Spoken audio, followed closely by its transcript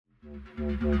Till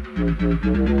you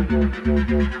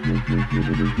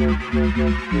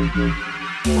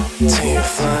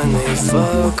find me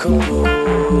fuckable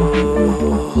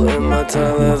in my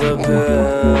time ever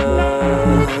bends.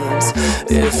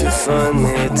 If you find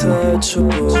me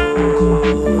touchable,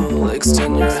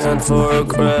 extend your hand for a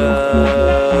grab.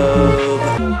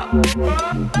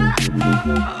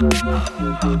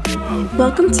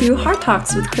 Welcome to Hard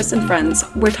Talks with Chris and Friends,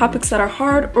 where topics that are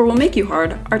hard or will make you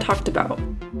hard are talked about,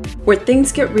 where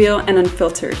things get real and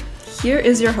unfiltered. Here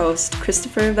is your host,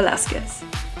 Christopher Velasquez.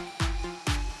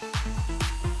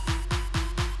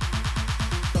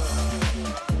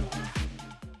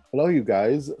 Hello, you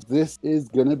guys. This is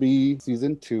gonna be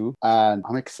season 2, and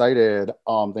I'm excited.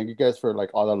 Thank you guys for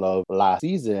all the love last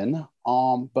season.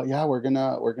 But yeah, we're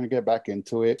gonna get back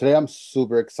into it. Today I'm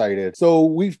super excited. So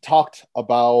we've talked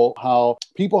about how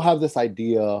people have this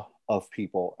idea of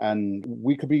people, and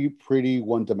we could be pretty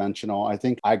one-dimensional. I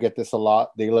think I get this a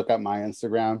lot. They look at my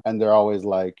Instagram and they're always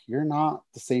like, "You're not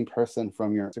the same person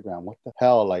from your Instagram. What the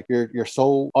hell? You're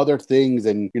so other things."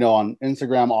 And on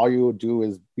Instagram, all you do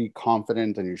is be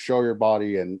confident and you show your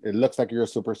body, and it looks like you're a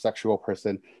super sexual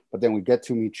person. But then we get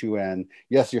to meet you, and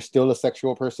yes, you're still a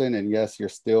sexual person, and yes, you're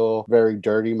still very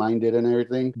dirty-minded and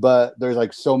everything. But there's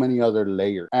so many other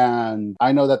layers. And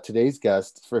I know that today's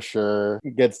guest for sure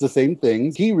gets the same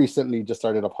things. He recently just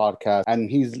started a podcast,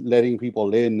 and he's letting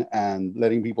people in and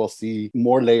letting people see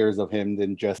more layers of him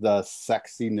than just the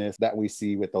sexiness that we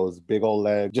see with those big old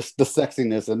legs, just the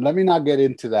sexiness. And let me not get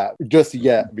into that just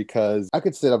yet, because I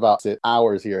could sit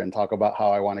hours here and talk about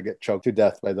how I want to get choked to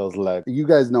death by those legs. You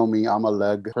guys know me. I'm a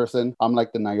leg person. I'm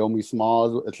like the Naomi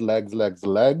Smalls. It's legs, legs,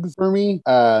 legs for me.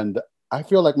 And I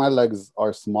feel like my legs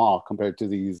are small compared to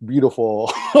these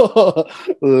beautiful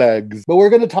legs. But we're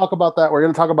going to talk about that. We're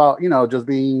going to talk about, just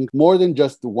being more than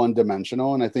just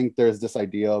one-dimensional. And I think there's this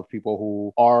idea of people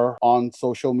who are on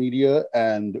social media,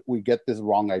 and we get this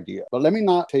wrong idea. But let me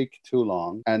not take too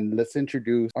long, and let's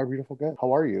introduce our beautiful guest.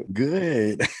 How are you?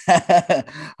 Good.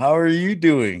 How are you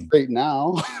doing? Great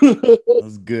now.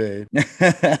 That's good.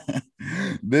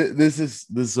 This is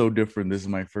so different. This is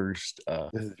my first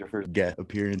This is your first guest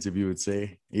appearance, if you would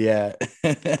say. Yeah.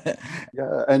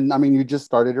 Yeah, and I mean, you just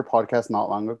started your podcast not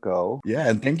long ago. Yeah,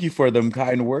 and thank you for them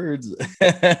kind words.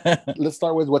 Let's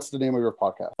start with, what's the name of your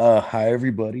podcast? Hi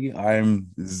everybody. I'm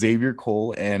Xavier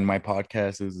Cole, and my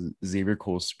podcast is Xavier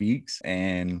Cole Speaks,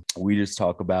 and we just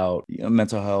talk about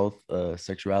mental health,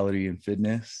 sexuality, and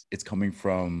fitness. It's coming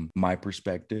from my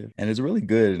perspective, and it's really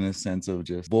good in a sense of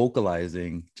just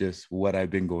vocalizing just what I've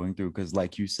been going through, because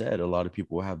like you said, a lot of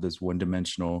people have this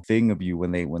one-dimensional thing of you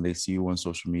when they see you on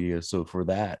social media. So for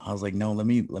that, I was like, no, let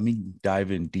me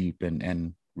dive in deep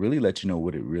and really let you know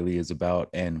what it really is about.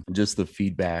 And just the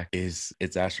feedback it's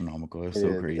astronomical. It's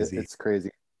so crazy. It's crazy.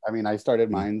 I mean, I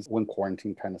started mine when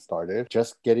quarantine kind of started,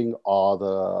 just getting all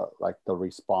the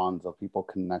response of people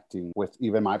connecting with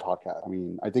even my podcast. I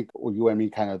mean, I think you and me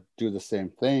kind of do the same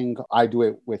thing. I do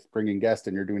it with bringing guests,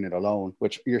 and you're doing it alone,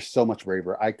 which you're so much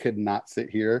braver. I could not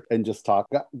sit here and just talk.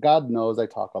 God knows I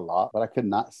talk a lot, but I could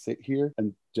not sit here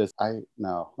and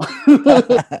no.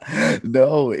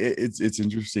 No, it's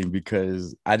interesting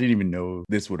because I didn't even know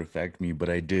this would affect me, but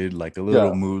I did like a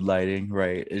little mood lighting,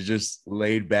 right? It's just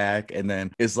laid back, and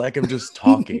then it's like I'm just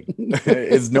talking.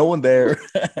 It's no one there.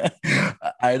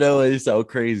 I know it sounds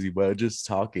crazy, but just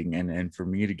talking, and for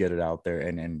me to get it out there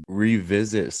and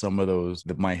revisit some of those,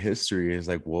 my history is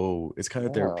like, whoa, it's kind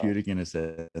of therapeutic in a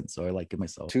sense. So I like it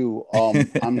myself too.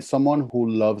 I'm someone who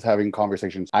loves having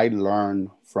conversations. I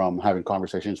learn from having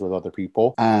conversations with other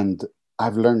people, and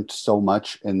I've learned so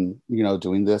much in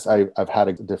doing this. I've had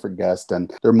a different guest,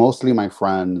 and they're mostly my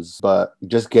friends, but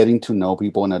just getting to know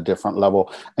people in a different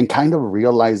level, and kind of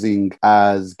realizing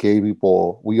as gay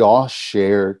people, we all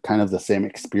share kind of the same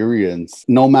experience,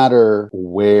 no matter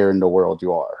where in the world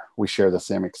you are. We share the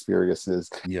same experiences.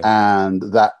 Yeah. And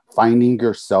that finding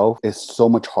yourself is so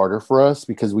much harder for us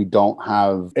because we don't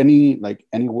have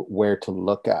anywhere to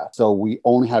look at. So we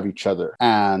only have each other.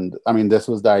 And I mean, this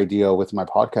was the idea with my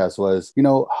podcast was,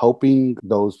 helping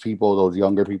those people, those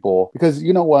younger people, because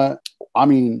you know what? I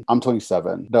mean, I'm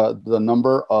 27. The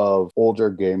number of older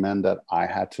gay men that I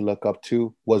had to look up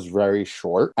to was very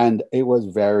short, and it was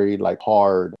very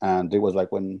hard. And it was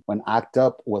when ACT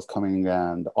UP was coming,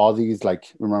 and all these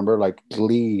remember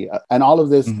Glee and all of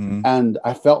this. Mm-hmm. And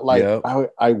I felt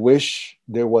I wish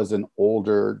there was an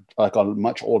older, a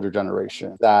much older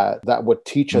generation that would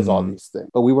teach us all these things.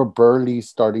 But we were barely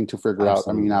starting to figure out.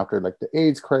 I mean, after the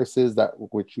AIDS crisis,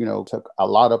 which took a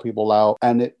lot of people out,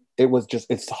 and it was just,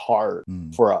 it's hard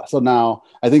for us. So now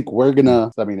I think we're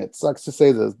gonna, I mean, it sucks to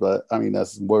say this, but I mean,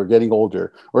 as we're getting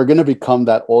older, we're gonna become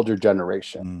that older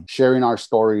generation, sharing our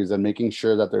stories and making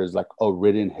sure that there's like a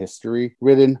written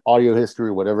audio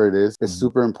history, whatever it is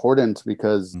super important,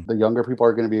 because the younger people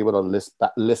are going to be able to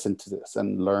listen to this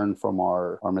and learn from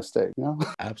our mistake, you know?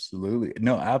 Absolutely.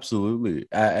 No, absolutely.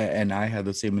 And I had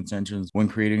the same intentions when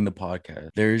creating the podcast.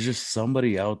 There's just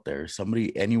somebody out there,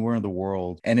 somebody anywhere in the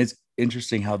world, and it's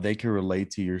interesting how they can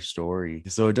relate to your story.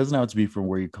 So it doesn't have to be from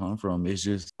where you come from. It's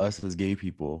just us as gay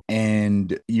people.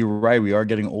 And you're right, we are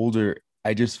getting older.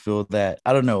 I just feel that,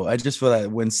 I don't know. I just feel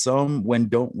that when some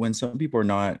people are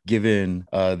not given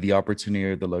the opportunity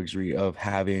or the luxury of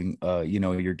having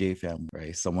your gay family,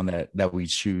 right? Someone that we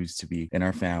choose to be in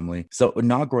our family. So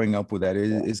not growing up with that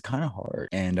is kind of hard.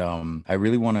 And I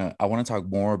want to talk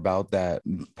more about that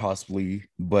possibly,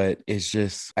 but it's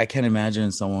just, I can't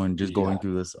imagine someone just going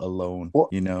through this alone, well,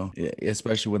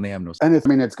 especially when they have no. And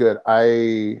it's good.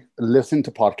 I listen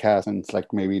to podcasts since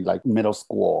maybe middle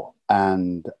school.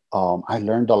 And I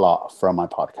learned a lot from my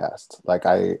podcast. Like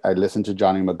I listened to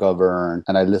Johnny McGovern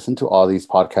and I listened to all these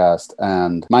podcasts.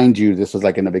 And mind you, this was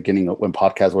in the beginning when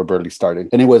podcasts were barely starting.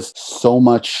 And it was so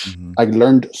much, I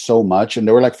learned so much, and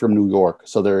they were from New York.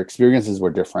 So their experiences were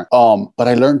different. But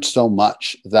I learned so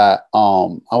much that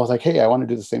I was like, hey, I want to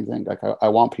do the same thing. I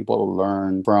want people to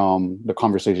learn from the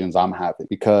conversations I'm having,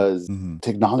 because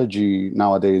technology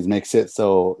nowadays makes it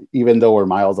so even though we're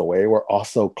miles away, we're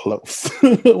also close.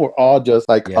 We're all just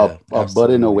a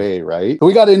button away, right?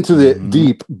 We got into it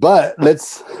deep, but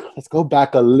let's go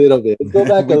back a little bit. Let's go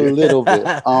back a little bit.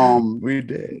 We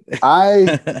did.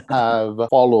 I have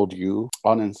followed you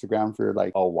on Instagram for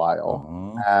a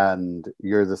while, and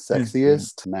you're the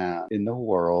sexiest man in the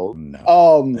world.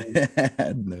 No.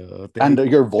 No. And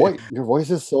your voice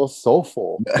is so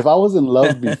soulful. If I was in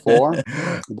love before,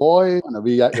 boy, I'm gonna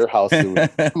be at your house soon.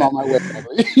 I'm on my way.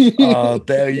 Oh,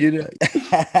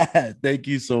 thank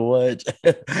you so much.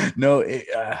 No,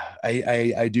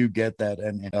 I do get that,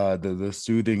 and the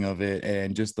soothing of it,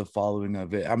 and just the following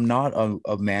of it. I'm not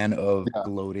a man of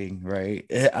gloating, right?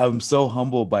 I'm so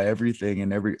humbled by everything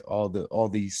and all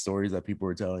these stories that people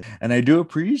are telling, and I do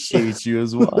appreciate you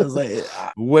as well. It's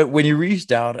when you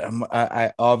reached out,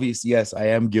 I obviously, yes, I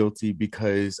am guilty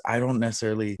because I don't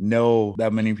necessarily know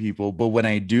that many people, but when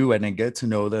I do and I get to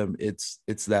know them, it's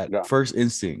that first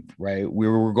instinct, right?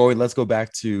 Let's go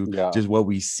back to just what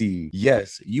we see.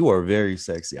 Yes, you are very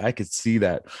sexy. I could see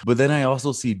that. But then I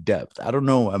also see depth. I don't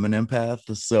know. I'm an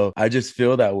empath. So I just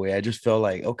feel that way. I just feel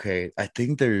like, okay, I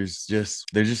think there's just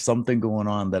something going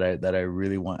on that I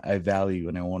really I value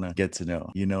and I want to get to know,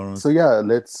 you know? So yeah,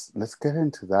 let's get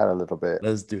into that a little bit.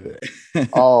 Let's do it.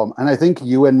 And I think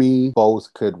you and me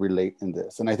both could relate in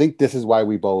this. And I think this is why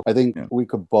we we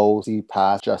could both see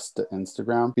past just the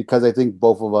Instagram, because I think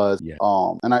both of us,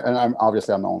 and I'm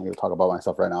obviously I'm only going to talk about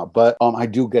myself right now, but I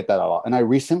do get that a lot. And I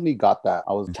recently got that.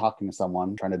 I was talking to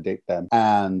someone, trying to date them,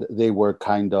 and they were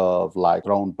kind of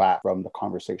thrown back from the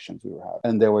conversations we were having.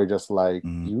 And they were just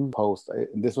you post,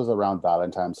 this was around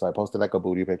Valentine's, so I posted a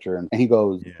booty picture, and he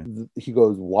goes,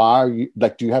 why are you,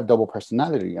 do you have double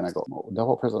personality? And I go, no,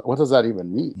 double personality, what does that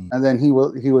even mean? And then he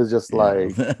was just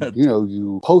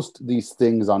you post these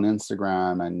things on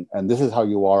Instagram, and this is how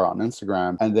you are on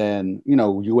Instagram, and then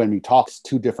you and me talks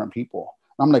two different people.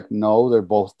 I'm like, no, they're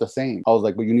both the same. I was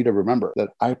like, but you need to remember that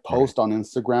I post on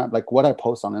Instagram, what I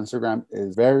post on Instagram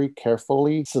is very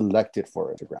carefully selected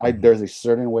for Instagram. There's a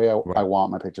certain way I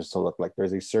want my pictures to look like.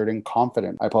 There's a certain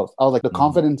confidence I post. I was like, the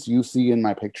confidence you see in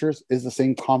my pictures is the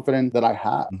same confidence that I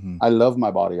have. I love my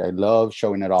body. I love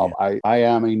showing it off. I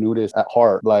am a nudist at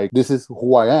heart. This is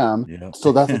who I am.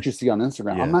 So that's what you see on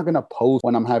Instagram. I'm not going to post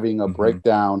when I'm having a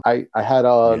breakdown. I had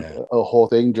a whole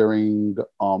thing during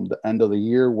the end of the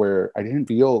year where I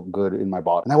didn't feel good in my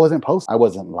body, and I wasn't posting. I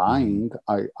wasn't lying.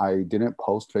 I didn't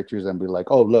post pictures and be like,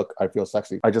 oh look, I feel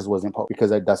sexy. I just wasn't posting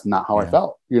because that's not how I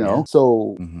felt,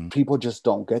 so people just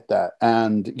don't get that.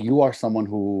 And you are someone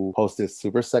who posted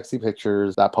super sexy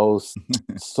pictures, that post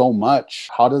so much.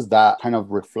 How does that kind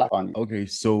of reflect on you? Okay,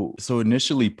 so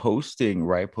initially posting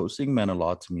meant a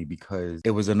lot to me because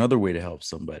it was another way to help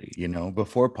somebody,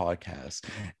 before podcasts.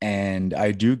 And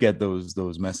I do get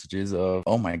those messages of,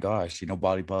 oh my gosh,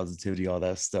 body positivity, all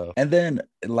that stuff. And then,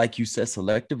 like you said,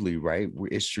 selectively, right?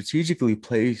 It's strategically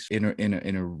placed in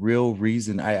a real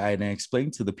reason. I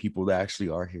explained to the people that actually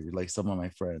are here, like some of my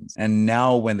friends, and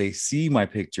now when they see my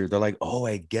picture, they're like, "Oh,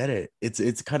 I get it.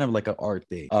 It's kind of like an art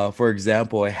thing." For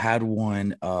example, I had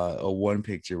one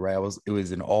picture, right? It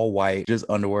was in all white, just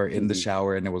underwear in the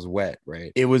shower, and it was wet,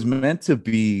 right? It was meant to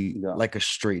be like a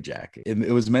straight jacket.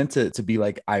 It was meant to be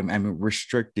like I'm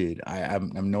restricted.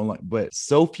 I'm no longer, but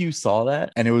so few saw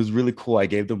that, and it was really cool. I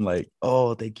gave them like,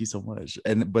 "Oh, thank you so much."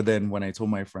 But then when I told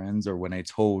my friends, or when I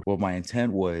told what my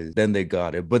intent was, then they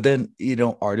got it. But then,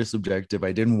 art is subjective.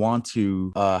 I didn't want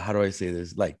to how do I say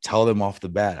this, like, tell them off the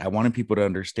bat. I wanted people to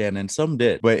understand, and some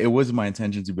did, but it wasn't my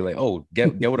intention to be like, "Oh,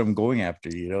 get what I'm going after."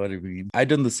 You know what I mean? I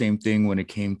done the same thing when it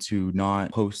came to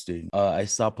not posting. I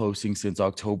stopped posting since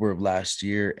October of last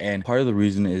year, and part of the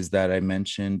reason is that I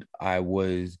mentioned I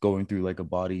was going through like a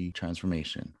body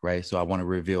transformation, right? So I want to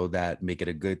reveal that, make it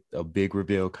a big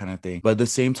reveal kind of thing. But at the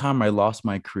same time, I lost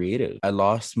my creative. I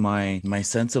lost my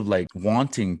sense of like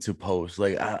wanting to post.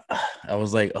 Like I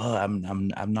was like, "Oh,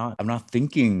 I'm not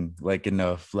thinking like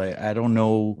enough. Like, I don't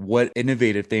know what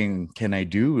innovative thing can I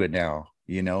do now."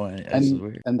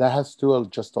 And that has to do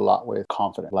just a lot with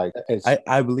confidence. Like,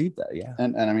 I believe that, yeah.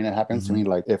 And I mean, it happens to me.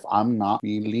 Like, if I'm not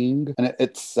feeling, and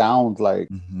it sounds like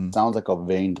a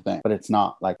vain thing, but it's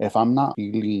not. Like, if I'm not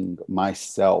feeling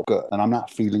myself good, and I'm not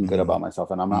feeling good about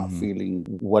myself, and I'm not feeling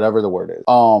whatever the word is,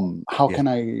 how can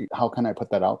I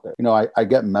put that out there? I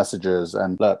get messages,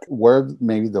 and look, we're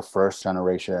maybe the first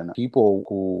generation people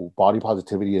who body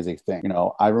positivity is a thing.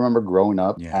 I remember growing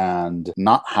up and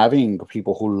not having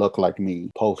people who look like me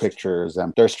post pictures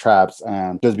and thirst traps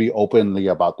and just be openly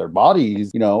about their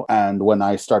bodies, and when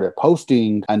I started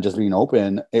posting and just being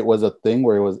open, it was a thing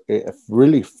where it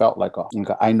really felt like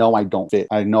I know I don't fit.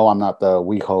 I know I'm not the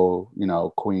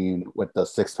WeHo, queen with the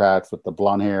six packs, with the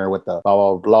blonde hair, with the blah,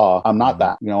 blah, blah. I'm not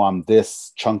that. I'm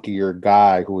this chunkier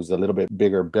guy who's a little bit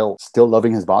bigger built, still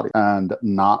loving his body and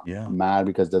not mad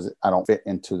because I don't fit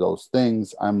into those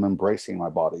things. I'm embracing my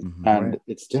body, and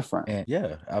it's different.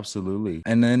 Yeah, absolutely.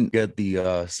 And then get the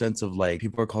sense of like,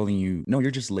 people are calling you, "No,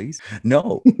 you're just lazy."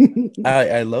 No,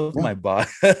 I love my body.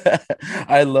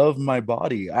 I love my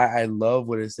body. I love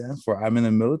what it stands for. I'm in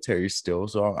the military still,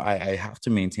 so I have to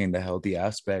maintain the healthy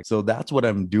aspect. So that's what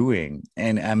I'm doing,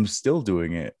 and I'm still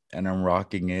doing it, and I'm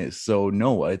rocking it. So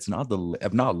no,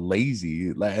 I'm not lazy.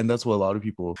 And that's what a lot of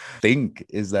people think,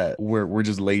 is that we're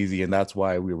just lazy, and that's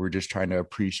why we were just trying to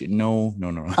appreciate. No.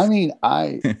 I mean,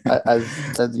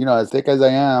 as thick as I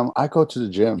am, I go to the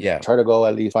gym. Yeah. Try to go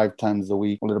at least 5 times a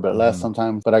week, a little bit less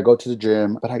sometimes, but I go to the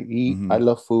gym, but I eat. I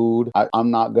love food.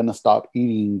 I'm not going to stop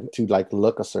eating to like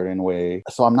look a certain way.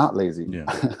 So I'm not lazy. Yeah.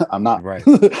 I'm not. Right.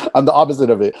 I'm the opposite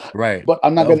of it. Right. But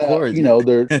I'm not going to,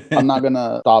 I'm not going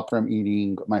to stop from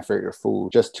eating my favorite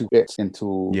food just to fit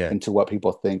into what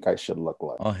people think I should look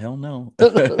like. Oh, hell no.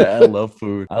 I love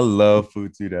food. I love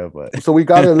food too, but so we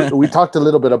talked a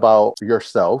little bit about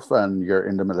yourself, and you're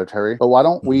in the military, but why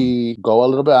don't we go a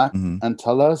little back and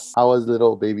tell us, how was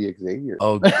little baby Xavier?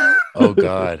 Oh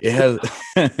God. It has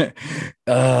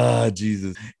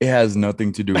Jesus. It has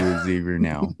nothing to do with Xavier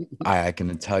now. I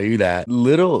can tell you that.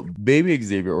 Little baby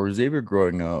Xavier, or Xavier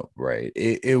growing up, right?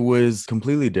 It was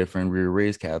completely different. We were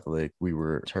raised Catholic. We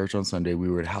were church on Sunday. We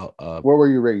were where were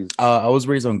you raised? I was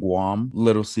raised on Guam.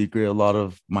 Little secret, a lot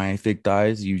of my thick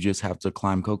thighs, you just have to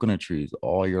climb coconut trees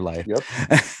all your life. Yep.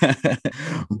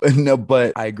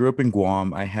 But I grew up in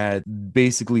Guam. I had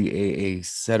basically a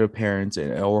set of parents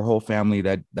and our whole family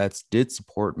that did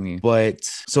support me. But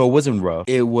so it wasn't rough.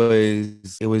 It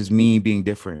was me being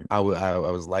different. I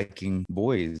was liking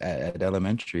boys at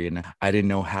elementary, and I didn't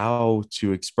know how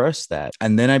to express that.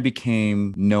 And then I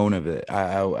became known of it.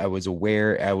 I was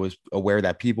aware. I was aware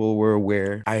that people were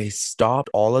aware. I stopped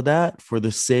all of that for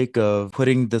the sake of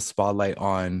putting the spotlight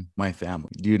on my family.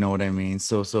 Do you know what I mean?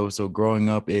 So growing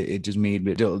up, it just made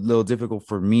it a little difficult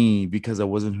for me because I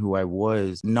wasn't who I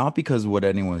was. Not because what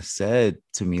anyone said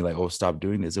to me, like, "Oh, stop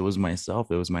doing this." It was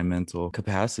myself. It was my mental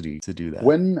capacity to do that.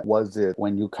 When was it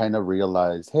when you kind of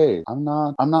realized, hey, I'm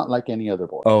not like any other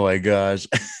boy? Oh my gosh.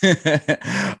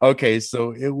 Okay,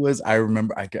 so it was, I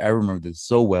remember this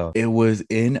so well. It was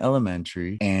in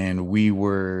elementary, and we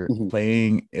were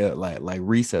playing like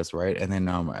recess, right? And then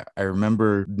I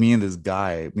remember me and this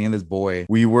boy,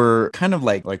 we were kind of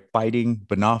like fighting,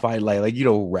 but not fight, like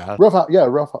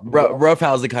rough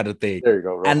housing kind of thing. There you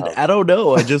go. And I don't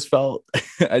know, I just felt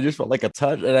like a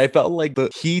touch, and I felt like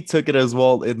he took it as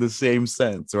well in the same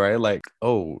sense, right? Like,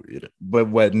 oh, but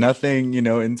what, nothing,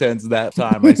 intense that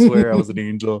time. I swear I was an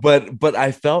angel, but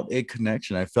I felt a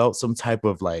connection. I felt some type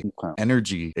of like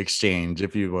energy exchange,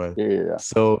 if you will. Yeah.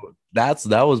 So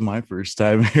that was my first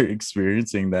time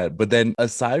experiencing that. But then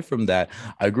aside from that,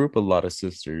 I grew up with a lot of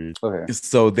sisters. Okay.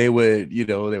 So they would,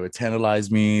 they would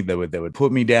tantalize me. They would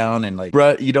put me down and like,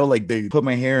 bruh, like they put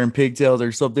my hair in pigtails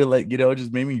or something, like,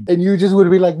 just made me. And you just would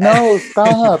be like, no,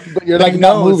 stop. But you're like,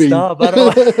 no, not moving. Stop. I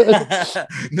don't.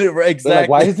 Exactly. Like,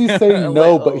 why is he saying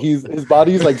no? But his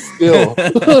body's like still.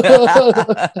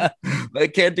 I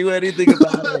can't do anything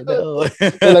about it. No.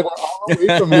 They're like, we're all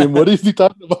away from him. What is he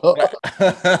talking about?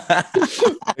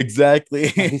 Exactly.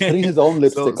 He's putting his own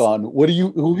lipstick on.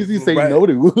 Who is he saying no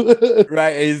to?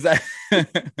 Right. Exactly.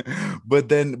 but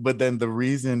then the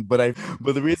reason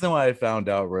why I found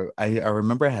out, I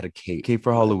remember I had a cape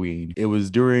for Halloween. It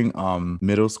was during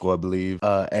middle school, I believe.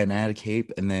 And I had a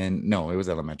cape, and then no, it was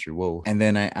elementary. Whoa. And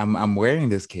then I'm wearing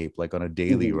this cape like on a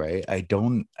daily, right? I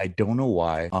don't know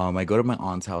why. I go to my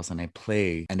aunt's house and I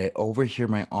play, and I overhear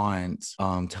my aunt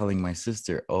telling my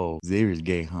sister, "Oh, Xavier's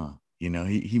gay, huh?"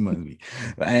 He must be.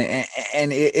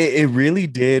 And it really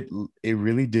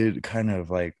did kind of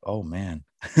like, oh man.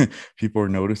 People are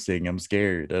noticing. I'm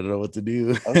scared. I don't know what to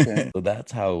do. Okay. So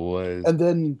that's how it was. And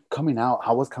then coming out,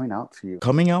 how was coming out to you?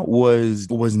 Coming out was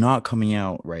not coming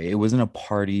out, right? It wasn't a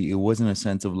party. It wasn't a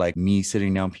sense of like me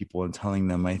sitting down people and telling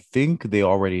them. I think they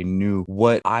already knew.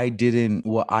 What I didn't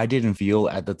feel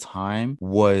at the time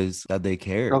was that they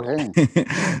cared. Okay.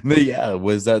 But yeah,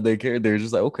 was that they cared. They're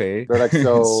just like, okay. They're like,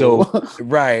 so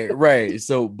right.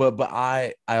 So but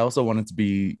I also wanted to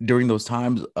be during those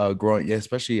times growing,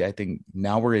 especially I think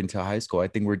now we're into high school. I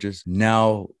think we're just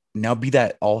now be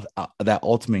that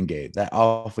ultimate gay, that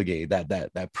alpha gay,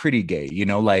 that pretty gay,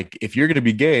 like if you're gonna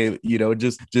be gay,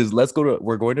 just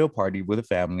we're going to a party with a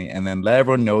family and then let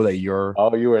everyone know that you're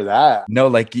you were that. No,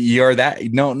 like you're that.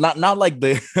 No, not like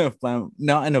the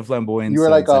not in a flamboyant. You were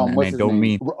like what's his name?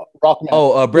 Mean Rockman.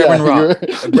 Oh, Bretman Rock.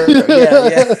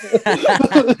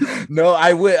 Yeah. No,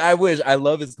 I wish. I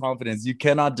love his confidence. You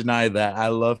cannot deny that. I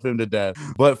love him to death.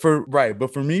 But for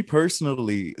me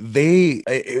personally,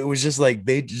 it was just like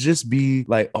they just be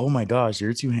like, oh my gosh,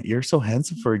 you're so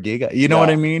handsome for a gay guy. You know what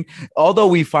I mean? Although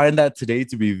we find that today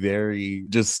to be very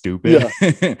just stupid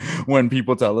when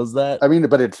people tell us that. I mean,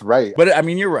 but it's right. But I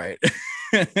mean, you're right.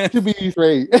 To be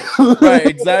straight. Right,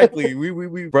 exactly.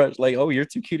 We brush like, oh, you're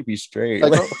too cute to be straight.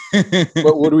 Like,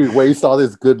 but would we waste all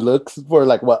this good looks for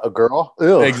like what, a girl?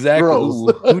 Ew, exactly.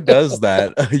 Who does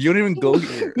that? You don't even go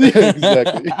here. Yeah,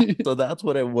 exactly. So that's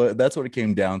what it was. That's what it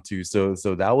came down to. So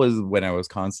that was when I was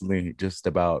constantly just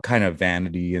about kind of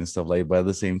vanity and stuff like. But at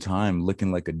the same time,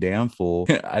 looking like a damn fool.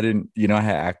 I didn't, I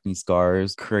had acne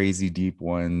scars, crazy deep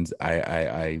ones.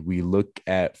 We look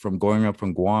at from growing up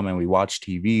from Guam and we watch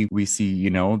TV. We see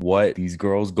what these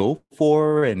girls go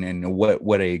for and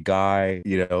what a guy,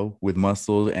 with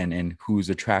muscles and who's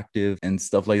attractive and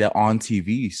stuff like that on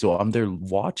TV. So I'm there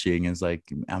watching and it's like,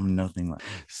 I'm nothing like.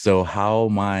 So how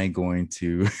am I going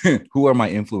to, who are my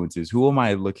influences? Who am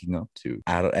I looking up to?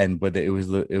 But it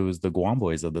was the Guam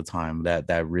boys at the time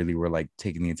that really were like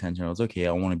taking the attention. I was okay,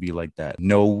 I want to be like that.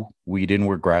 No, we didn't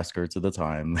wear grass skirts at the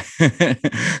time.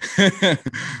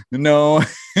 No,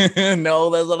 that's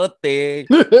not a thing.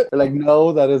 Like, no,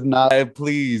 that is not.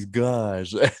 Please,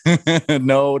 gosh.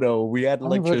 No, we had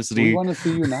electricity. We want to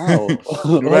see you now.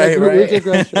 Right.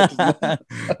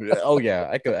 Oh yeah,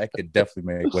 I could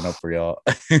definitely make one up for y'all.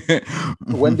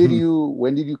 When did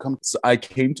you come? So I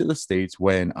came to the States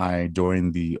when I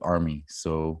joined the Army.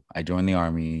 So I joined the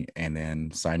Army and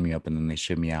then signed me up, and then they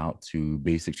shipped me out to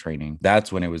basic training.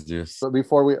 That's when it was just. But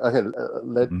before we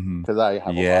because I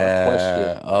have a lot of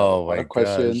questions. Oh my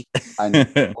questions. I need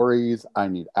stories. I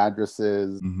need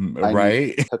addresses.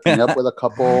 Right. Hooking up with a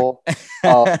couple.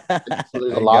 So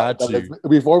there's a lot.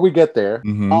 Before we get there,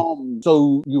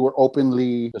 so you were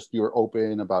open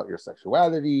about your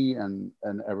sexuality, and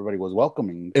everybody was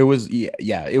welcoming. It was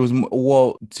it was,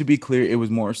 well, to be clear, it was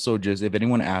more so just if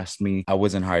anyone asked me, I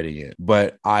wasn't hiding it,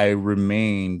 but I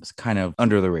remained kind of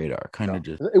under the radar,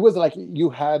 just. It was like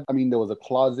you had. I mean, there was a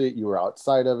closet. You were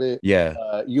outside of it. Yeah.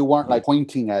 You weren't like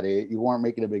pointing at it. You weren't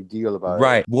making a big deal about it.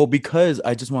 Right. Well, because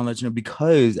I just want to let you know,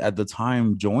 because at the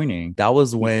time joining, that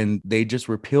was when they just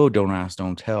repealed Don't Ask,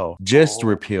 Don't Tell.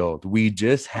 Repealed. We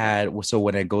just had, so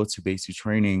when I go to basic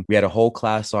training, we had a whole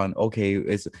class on, okay,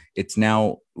 it's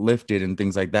now lifted and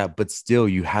things like that, but still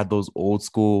you had those old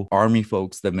school Army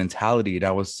folks, the mentality, and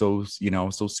I was so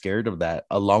so scared of that,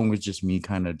 along with just me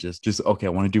kind of just okay, I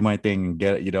want to do my thing and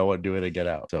get do it and get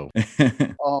out. So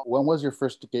when was your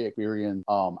first gay experience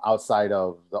outside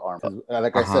of the Army?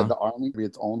 Like I said, the Army be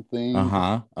its own thing.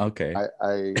 Okay.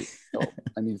 I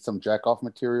need some jack off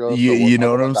material. You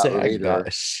know what I'm saying?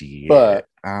 But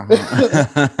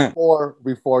or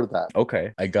before that?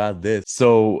 Okay, I got this.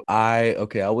 So I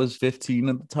was 15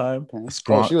 at the time.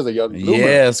 Oh, she was a young bloomer.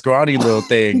 Yeah, scrawny little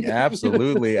thing.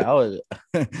 Absolutely. I was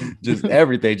just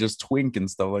everything, just twink and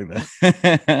stuff like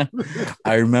that.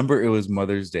 I remember it was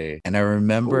Mother's Day, and I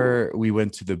remember we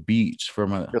went to the beach for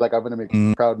my. You're like, I'm gonna make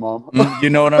you proud, mom. You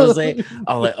know what I was saying?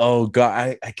 I was like, oh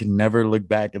God, I can never look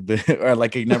back at the or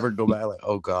like I never go back, like,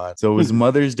 oh God. So it was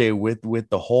Mother's Day with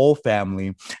the whole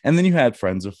family, and then you had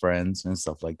friends of friends and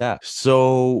stuff like that.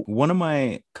 So one of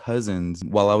my cousins,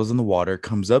 while I was in the water,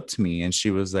 comes up to me and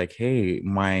she was like, hey,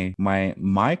 my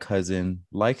cousin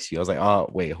likes you. I was like, oh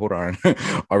wait, hold on.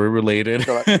 Are we related?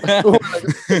 Let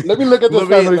me look at this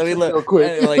family real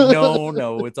quick. And like,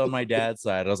 no, it's on my dad's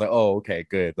side. I was like, oh, okay,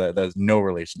 good. That's no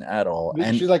relation at all.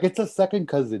 And she's like, it's a second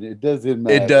cousin. It doesn't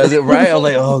matter. It does it, right? I was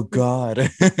like, oh God.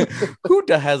 Who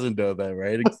hasn't done that,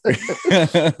 right?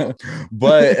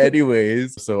 But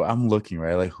anyways, so I'm looking,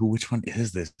 right? Like, which one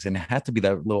is this? And it had to be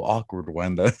that little awkward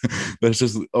one that's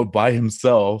just by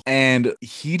himself. And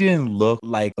he didn't look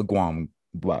like a Guam.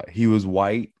 But he was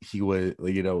white. He was,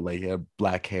 like he had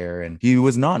black hair, and he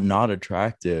was not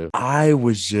attractive. I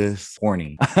was just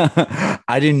horny.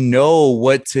 I didn't know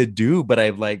what to do, but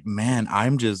I'm like, man,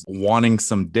 I'm just wanting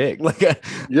some dick. Like,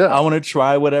 I want to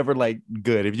try whatever. Like,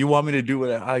 good. If you want me to do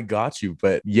it, I got you.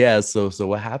 But yeah, so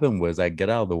what happened was I get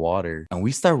out of the water and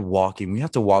we start walking. We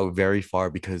have to walk very far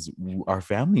because our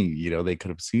family, they could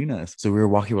have seen us. So we were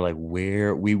walking. We're like,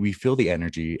 where we feel the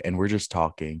energy, and we're just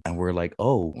talking, and we're like,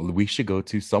 oh, we should go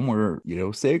to somewhere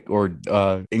sick or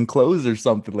enclosed or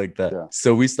something like that.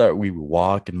 So we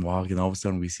walk and all of a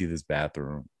sudden we see this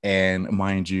bathroom, and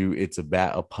mind you, it's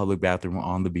a public bathroom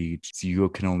on the beach, so you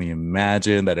can only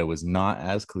imagine that it was not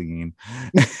as clean.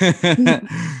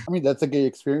 I mean, that's a gay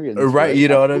experience, right? You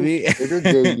know what I mean? If you're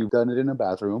gay, you've done it in a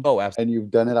bathroom. Oh, absolutely. And you've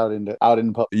done it out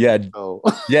in public. Yeah.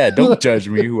 Yeah, don't judge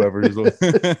me, whoever is.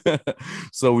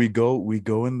 So we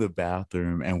go in the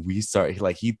bathroom and we start,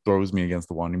 like, he throws me against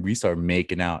the wall and we start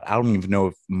making out. I don't even know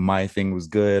if my thing was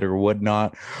good or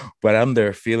whatnot, but I'm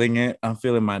there feeling it. I'm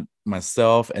feeling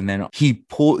myself, and then he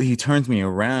turns me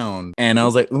around, and I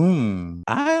was like,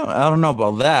 I don't know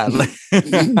about that. Like,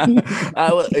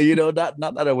 I was,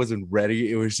 not that I wasn't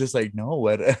ready. It was just like, no,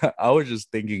 what I was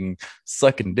just thinking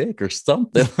sucking dick or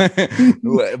something.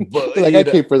 But, like, I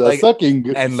came for the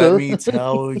sucking. And sir. Let me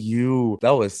tell you,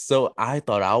 that was so. I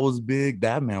thought I was big.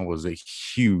 That man was a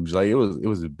huge. Like, it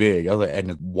was big. I was like,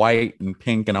 and it's white and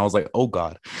pink, and I was like, oh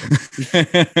God. You're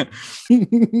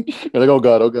like, oh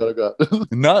God.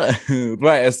 Not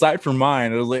right. Aside from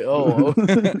mine, it was like, oh,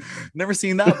 never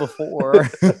seen that before.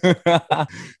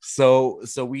 So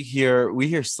we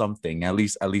hear something, at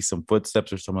least some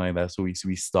footsteps or something like that. So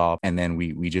we stop, and then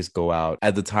we just go out.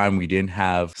 At the time, we didn't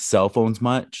have cell phones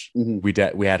much.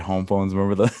 Mm-hmm. We had home phones.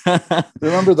 Remember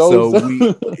remember those? So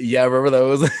remember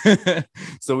those.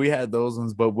 So we had those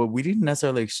ones, but we didn't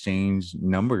necessarily exchange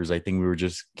numbers. I think we were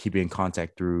just keeping in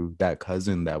contact through that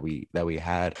cousin that we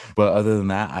had. But other than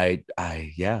that, I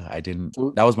didn't.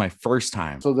 That was my first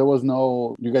time. So there was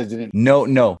you guys didn't.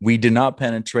 No, we did not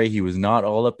penetrate. He was not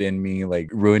all up in me, like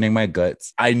ruining my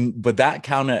guts. But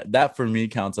that for me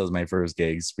counts as my first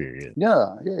gay experience.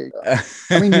 Yeah.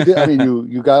 I mean, you did. I mean,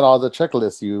 you got all the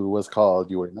checklists. You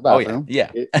were in the bathroom. Oh,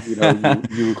 yeah.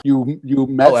 You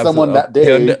met someone that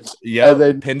day. And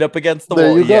then pinned up against the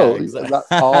wall. You go.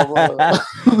 Exactly.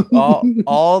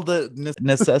 all the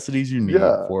necessities you need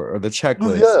for the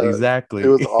checklist. Yeah. Exactly. It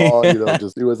was all, it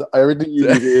was everything you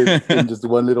needed in just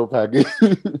one little package.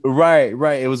 Right.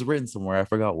 It was written somewhere. I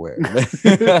forgot where.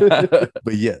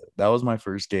 But yeah, that was my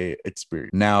first gay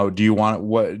experience. Now, do you want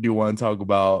to talk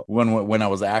about when I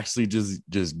was actually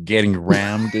just getting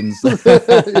rammed and stuff? Do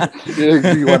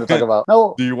you want to talk about?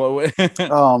 No. Do you want?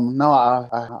 No,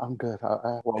 I'm good.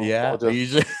 We'll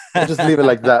just leave it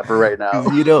like that for right now.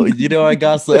 I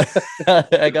got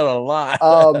I got a lot.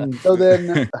 So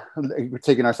then we're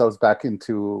taking ourselves back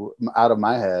out of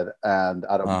my head and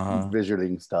out of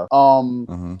visualing stuff.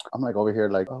 I'm like over here,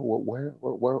 like, oh, where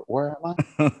am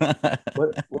I?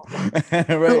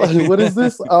 What is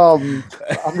this? I'm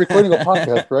recording a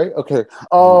podcast, right? Okay.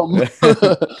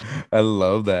 I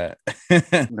love that.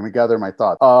 Let me gather my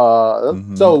thoughts.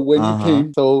 So when you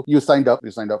came, so you signed up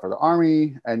for the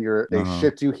Army, and they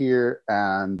shipped you here.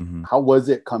 And how was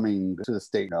it coming to the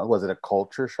state? Was it a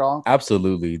culture shock?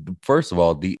 Absolutely. First of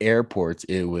all, the airports,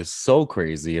 it was so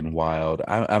crazy and wild.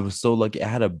 I was so lucky. I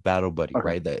had a battle buddy,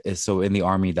 right? That is, so in the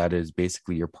army, that is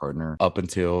basically your partner up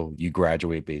until you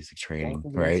graduate basic training,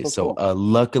 right? So cool.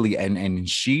 luckily, and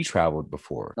she traveled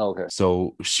before. Okay.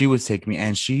 So she was taking me,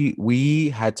 and we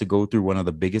had to go through one of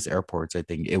the biggest airports. I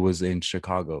think it was in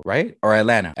Chicago, right? Or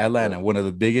Atlanta, one of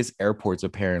the biggest airports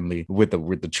apparently with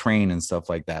the train and stuff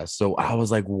like that. So I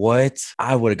was like, what?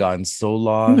 I would have gotten so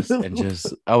lost and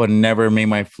just I would never make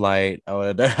my flight.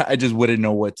 I just wouldn't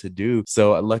know what to do.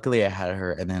 So luckily I had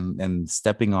her, and then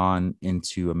stepping on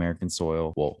into American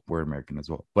soil. Well, we're American as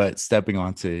well, but stepping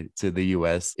onto the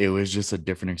US, it was just a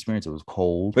different experience. It was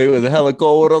cold. It was hella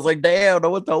cold. I was like, damn, no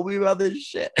one told me about this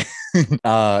shit.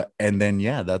 And then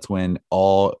that's when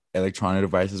all electronic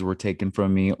devices were taken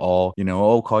from me. All,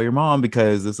 call your mom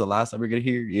because this is the last time you're gonna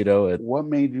hear, What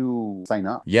made you sign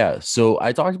up? Yeah, so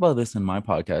I talked about this in my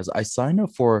podcast. I signed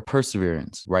up for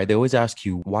perseverance, right? They always ask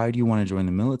you, why do you want to join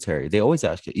the military? They always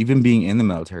ask you, even being in the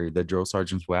military, the drill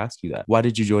sergeants will ask you that. Why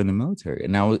did you join the military?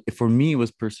 And now for me, it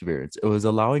was perseverance. It was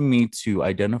allowing me to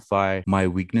identify my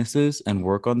weaknesses and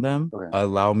work on them. Okay.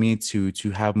 Allow me to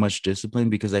have much discipline,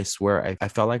 because I swear I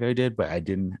felt like I did, but I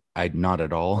didn't. I not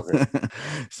at all. Okay.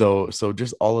 So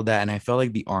just all of that. And I felt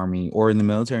like the army or in the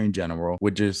military in general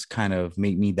would just kind of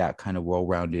make me that kind of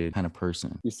well-rounded kind of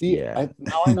person. You see,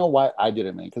 now I know why I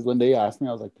didn't make, because when they asked me,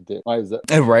 I was like, why is that?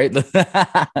 Right?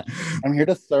 I'm here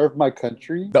to serve my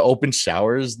country. The open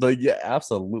showers,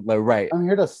 absolutely right. I'm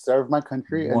here to serve my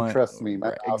country, and trust me,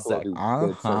 my house will do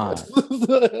good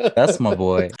service. That's my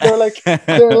boy. They're like,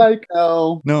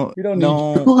 no, we don't need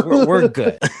you. We're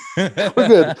good. We're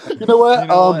good. You know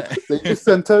what? They just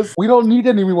sent us. We don't need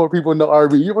any more people in the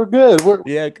army. We're good.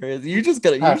 Chris, you're just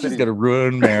gonna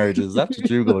ruin marriages. That's what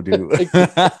you're gonna do.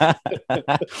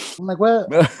 I'm like, what?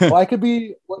 Well, I could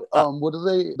be. What are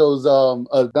they? Those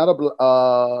not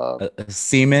a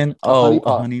semen.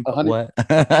 Honey. What?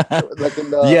 Like in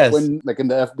the in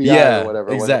the FBI or whatever.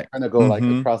 Exactly. Trying to go like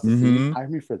across the sea. Hire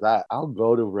me for that. I'll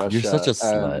go to Russia. You're such a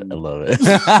slut. I love it.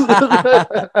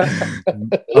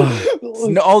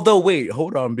 No, although wait,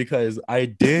 hold on, because I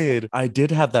did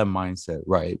have that mindset,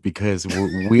 right? Because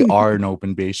we are an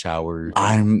open bay shower.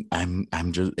 I'm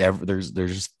just there's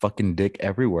just fucking dick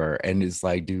everywhere, and it's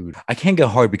like, dude, I can't get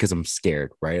hard because I'm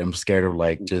scared, right? I'm scared of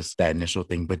like just that initial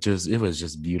thing, but it was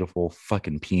just beautiful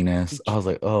fucking penis. I was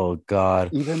like, oh god.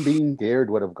 Even being scared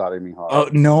would have gotten me hard. Oh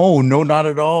no, not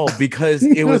at all, because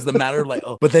it was the matter of like,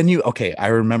 but then I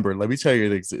remember. Let me share you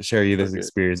this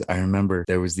experience. I remember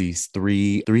there was these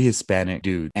three Hispanic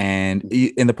dudes, and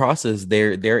in the process,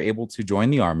 they're able to join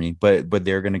the army, but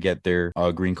they're gonna get their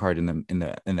green card in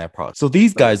that process. So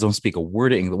these guys don't speak a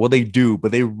word of English. Well, they do,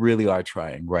 but they really are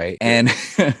trying, right? And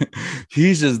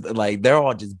he's just like, they're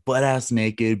all just butt ass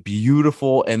naked,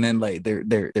 beautiful, and then like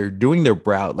they're doing their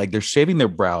brow, like they're shaving their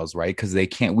brows, right? Because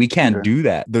we can't do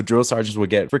that. The drill sergeants will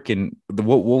get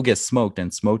we'll get smoked,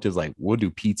 and smoked is like, we'll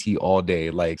do PT all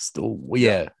day, like still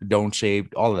don't shave,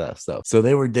 all of that stuff. So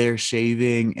they were there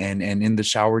shaving and in the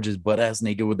shower just butt ass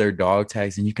naked with their dog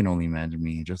tags, and you can only imagine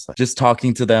me just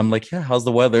talking to them like, yeah, how's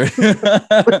the weather?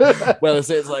 Well, it's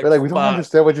like, we don't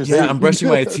understand what you're saying. I'm brushing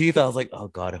my teeth. I was like, oh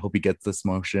god, I hope he gets this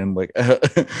motion. Like,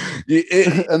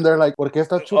 and they're like, ¿Por qué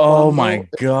está chupando? Oh my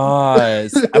god,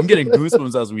 I'm getting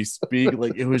goosebumps as we speak.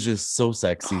 Like, it was just so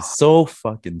sexy, so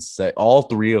fucking sexy. All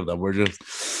three of them were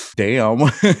just damn.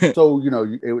 So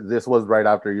this was right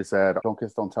after you said, "Don't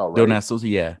kiss, don't tell." Right? Don't ask those.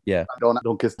 Yeah.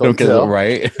 Don't kiss, don't tell.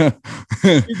 Right.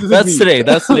 That's today.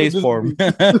 That's today's form.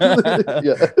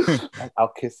 Yeah. I'll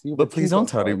kiss you, but please don't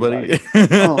tell anybody. I'm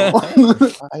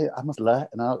a slut,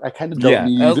 and I kind of don't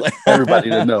need everybody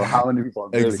to know how many people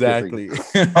I'm exactly.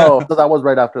 So that was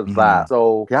right after that.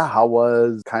 So how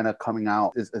was kind of coming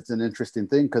out? It's an interesting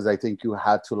thing, because I think you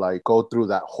had to like go through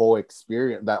that whole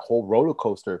experience, that whole roller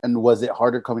coaster. And was it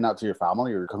harder coming out to your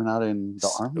family or coming out in the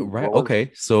army? Right.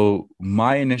 Okay. So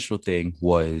my initial thing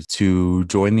was to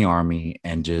join the army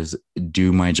and just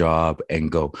do my job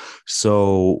and go.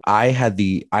 So I had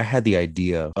the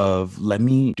idea of, let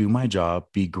me do my job,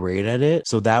 be great at it,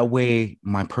 so that way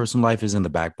my personal life is in the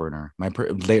back burner.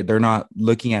 They're not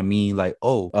looking at me like,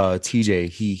 TJ,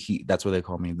 he that's what they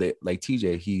call me. They like,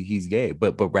 TJ, he's gay,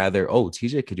 but rather,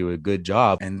 TJ could do a good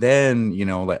job, and then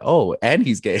and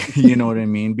he's gay. You know what I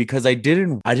mean? Because I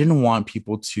didn't want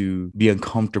people to be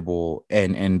uncomfortable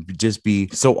and just be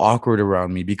so awkward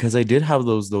around me, because I did have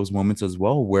those moments as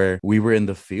well where we were in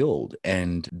the field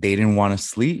and they didn't want to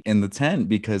sleep in the tent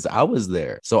because I was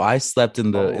there. So I slept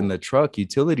in the truck,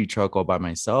 utility truck, all by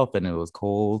myself, and it was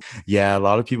cold. Yeah, a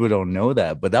lot of people don't know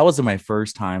that, but that wasn't my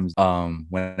first time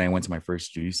when I went to my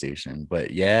first duty station.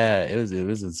 But yeah, it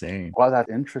was insane. Wow, that's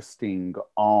interesting.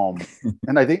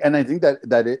 And I think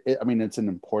that I mean, it's an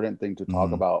important thing to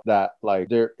talk about, that like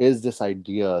there is this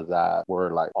idea that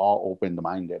we're like all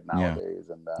open-minded nowadays,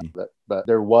 and that but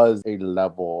there was a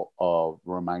level of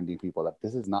reminding people that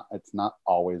it's not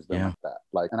always been like that.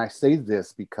 Like, and I say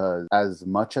this because as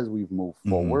much as we've moved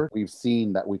forward, we've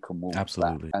seen that we can move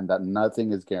back, and that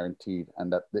nothing is guaranteed,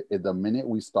 and that the minute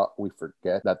we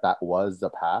forget that was the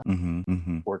path,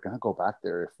 we're gonna go back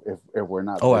there if we're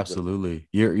not. Oh, absolutely.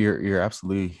 You're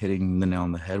absolutely hitting the nail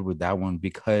on the head with that one,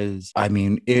 because I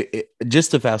mean, it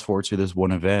just to fast forward to this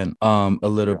one event a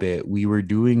little bit, we were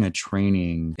doing a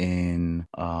training in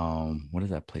what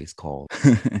is that place called?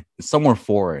 Somewhere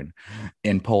foreign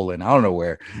in Poland. I don't know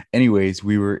where. Anyways,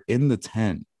 we were in the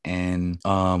tent, and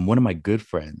one of my good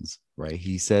friends, right,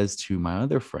 he says to my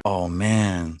other friend, oh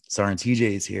man, Sergeant TJ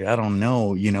is here. I don't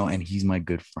know, and he's my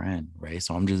good friend, right?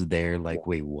 So I'm just there like,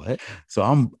 wait, what? So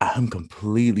I'm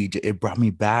completely, it brought me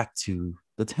back to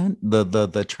the tent,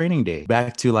 the training day,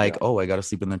 back to like, oh, I gotta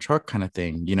sleep in the truck kind of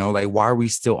thing, like, why are we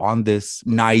still on this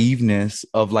naiveness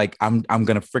of like, I'm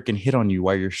gonna freaking hit on you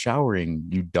while you're showering,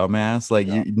 you dumbass? Like,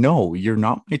 you're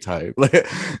not my type. Like,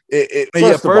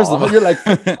 first of all, you're like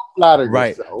flatter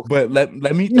right yourself. But let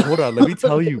me hold on, let me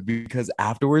tell you, because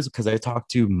afterwards, because I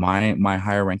talked to my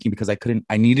higher ranking, because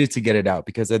I needed to get it out,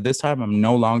 because at this time I'm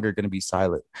no longer going to be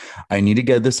silent. I need to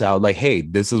get this out, like, hey,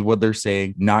 this is what they're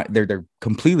saying. Not they're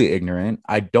completely ignorant.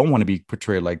 I don't want to be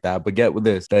portrayed like that. But get with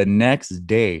this, the next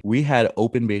day we had an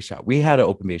open bay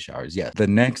showers. Yes, the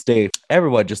next day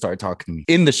everyone just started talking to me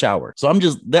in the shower. So I'm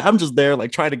just there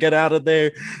like trying to get out of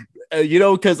there,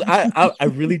 because I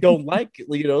really don't like,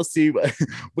 see, but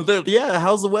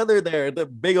how's the weather there? The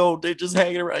big old, they're just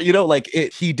hanging around, like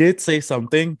he did say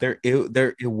something there. It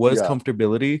was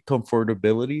comfortability,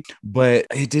 but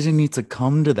it didn't need to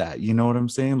come to that. You know what I'm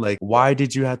saying? Like, why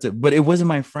did you have to? But it wasn't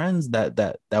my friends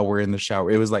that were in the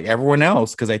shower. It was like everyone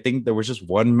else, because I think there was just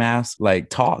one mass like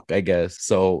talk, I guess.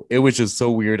 So it was just so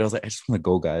weird. I was like, I just want to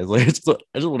go, guys. Like, I just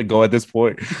want to go at this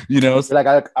point. So,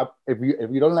 like, if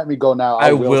you don't let me go now,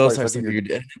 I will start sucking your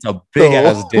dick. It's a big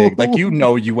ass dick. Like,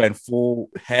 you went full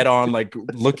head on, like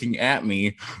looking at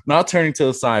me, not turning to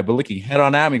the side, but looking head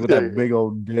on at me with that big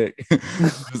old dick.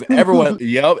 everyone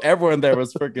there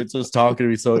was freaking just talking to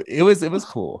me. So it was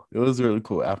cool. It was really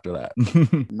cool after that.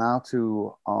 Now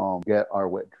to get our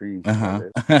wet dreams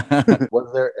started.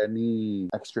 Was there any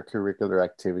extracurricular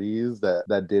activities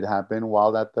that did happen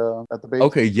while at the base?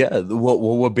 Okay, yeah.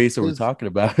 What base are we talking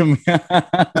about? You're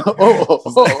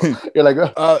like,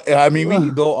 I mean, we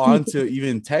can go on to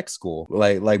even tech school,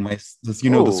 like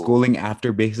the schooling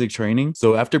after basic training.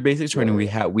 So after basic training,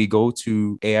 we go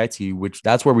to AIT, which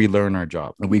that's where we learn our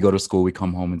job. And we go to school, we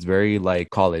come home. It's very like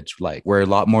college, like we're a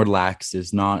lot more lax.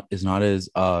 It's not as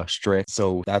strict.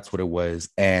 So that's what it was.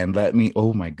 And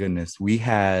oh my goodness, we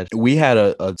had a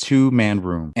 2-man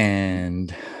room,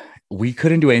 and we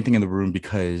couldn't do anything in the room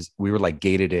because we were like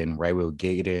gated in, right? We were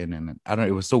gated in, and I don't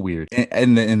know, it was so weird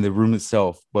in the room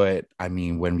itself. But I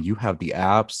mean, when you have the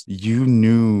apps, you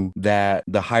knew that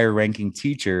the higher ranking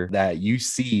teacher that you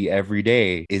see every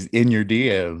day is in your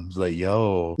DMs, like,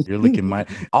 yo, you're looking my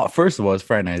first of all, it's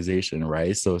fraternization,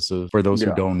 right? So for those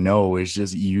who don't know, it's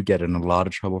just you get in a lot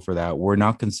of trouble for that. We're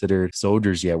not considered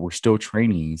soldiers yet. We're still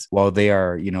trainees, while they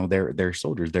are, they're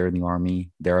soldiers. They're in the army.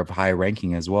 They're of high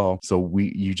ranking as well. So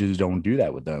you just don't do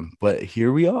that with them. But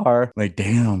here we are, like,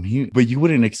 damn, but you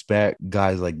wouldn't expect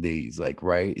guys like these, like,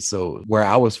 right? So where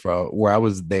I was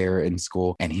there in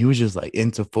school, and he was just like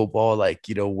into football, like,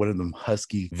 one of them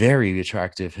husky, very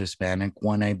attractive Hispanic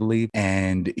one, I believe.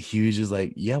 And he was just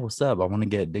like, yeah, what's up? I want to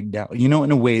get digged down,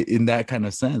 in a way, in that kind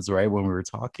of sense, right? When we were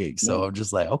talking. So I'm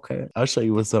just like, okay, I'll show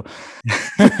you what's up.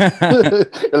 You're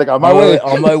like, on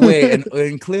my way.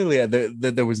 And clearly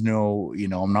there was no,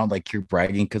 I'm not like you're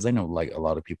bragging, because I know like a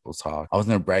lot of people talk. I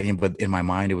wasn't bragging, but in my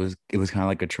mind, it was kind of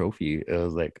like a trophy. It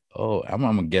was like, oh, I'm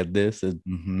gonna get this.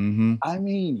 I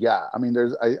mean, yeah. I mean,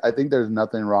 I think there's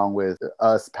nothing wrong with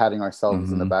us patting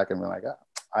ourselves in the back and we're like,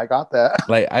 I got that.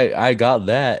 Like, I got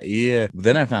that. Yeah.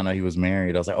 Then I found out he was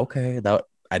married. I was like, okay,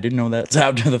 I didn't know that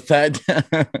after the fact.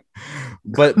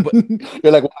 but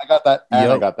you're like, well, I got that,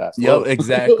 and I got that. Yep,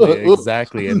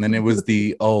 exactly. And then it was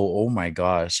oh my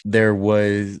gosh, there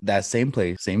was that same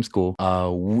place, same school.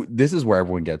 This is where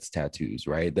everyone gets tattoos,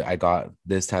 right? I got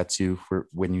this tattoo, for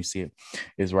when you see it,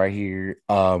 is right here.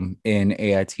 In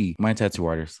AIT. My tattoo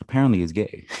artist apparently is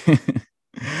gay.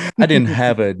 I didn't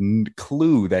have a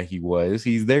clue that he was.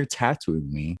 He's there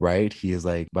tattooing me, right? He is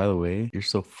like, by the way, you're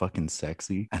so fucking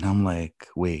sexy. And I'm like,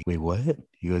 wait, what?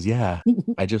 He goes, yeah,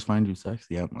 I just find you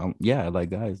sexy. Yeah, I like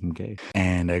guys. I'm gay.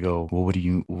 And I go, well, what do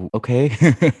you, okay.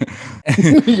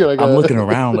 You're like, I'm looking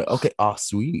around like, okay, oh,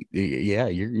 sweet. Yeah,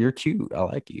 you're cute. I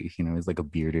like you. You know, he's like a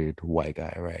bearded white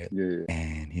guy, right? Yeah.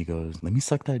 And he goes, let me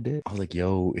suck that dick. I was like,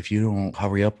 yo, if you don't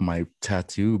hurry up my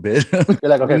tattoo, bitch. You're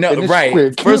like, okay, No, finish right.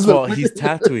 quick. First of all, he's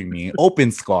tattooing me.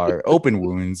 Open scar, open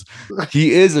wounds.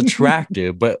 He is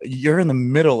attractive, but you're in the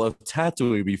middle of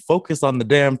tattooing me. Focus on the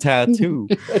damn tattoo.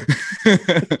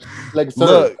 Like, sir,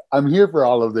 Look, I'm here for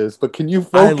all of this, but can you I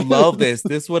focus? love this.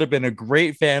 This would have been a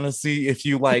great fantasy if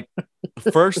you like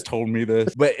first told me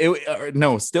this, but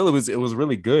no, still it was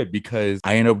really good because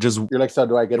I ended up just You're like, so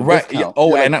do I get a right. discount? Oh,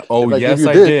 You're and like, oh, if I give yes, you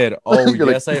I dick. did. Oh,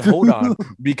 You're yes, like- I hold on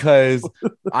because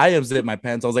I unzipped my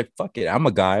pants. I was like, fuck it, I'm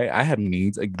a guy. I have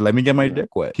needs. Like, let me get my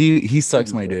dick wet. He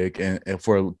sucks my dick and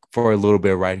for a little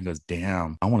bit, right? He goes,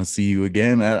 damn, I want to see you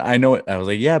again. I know it. I was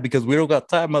like, yeah, because we don't got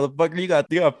time, motherfucker. You got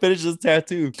to finish this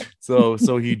tattoo. So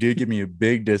he did give me a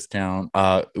big discount.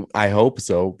 I hope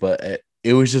so, but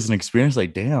it was just an experience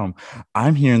like, damn,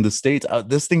 I'm here in the States.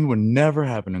 This thing would never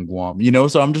happen in Guam, you know?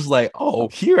 So I'm just like, oh,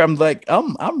 here I'm like,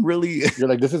 I'm really. You're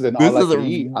like, this isn't This all I is can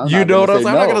eat. you know what I'm saying?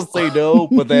 I'm not no. gonna say no,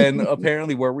 but then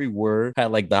apparently where we were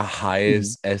had like the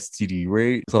highest STD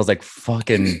rate. So I was like,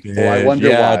 fucking Oh, I wonder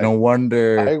yeah, why. no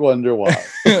wonder. I wonder why.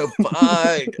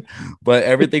 Fuck. But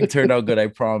everything turned out good. I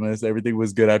promise. Everything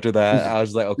was good after that. I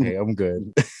was like, okay, I'm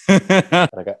good.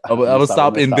 Like, I will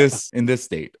stop in this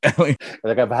state. Like,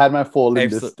 I've had my full in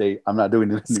this I've- state. I'm not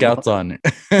doing it. Scouts on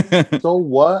it. So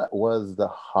what was the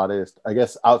hottest, I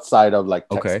guess, outside of like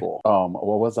tech Okay. school?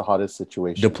 What was the hottest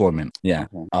situation? Deployment. Yeah.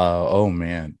 Okay. Oh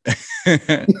man.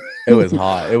 It was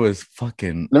hot. It was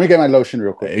fucking. Let me get my lotion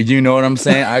real quick. You know what I'm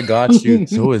saying? I got you.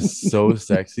 So it was so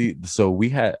sexy. So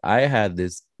I had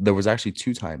this. There was actually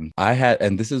 2 times I had,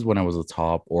 and this is when I was a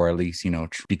top, or at least, you know,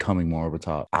 becoming more of a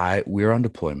top. We were on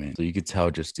deployment. So you could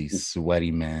tell just these sweaty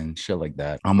men, shit like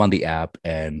that. I'm on the app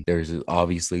and there's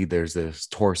this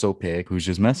torso pic who's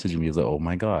just messaging me. He's like, oh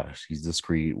my gosh, he's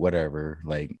discreet, whatever.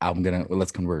 Like,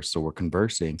 let's converse. So we're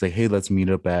conversing. It's like, hey, let's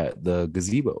meet up at the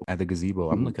gazebo.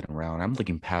 I'm looking around. I'm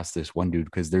looking past this one dude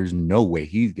because there's no way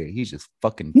he's gay. He's just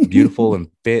fucking beautiful and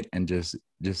fit and just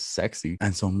sexy.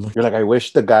 And so I'm looking. You're like, I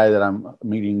wish the guy that I'm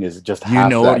meeting is just You half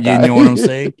know that guy. what I'm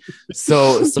saying?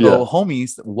 So Yeah.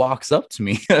 homies walks up to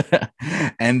me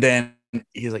and then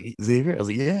he's like, Xavier. I was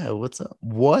like, yeah,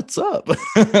 what's up?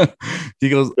 He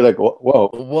goes, You're like,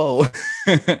 whoa.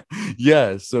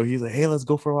 Yeah. So he's like, hey, let's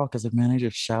go for a walk. I was like, man, I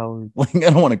just showered. Like, I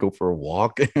don't want to go for a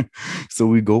walk. So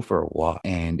we go for a walk,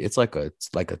 and it's like a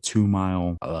 2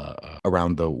 mile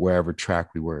around the wherever track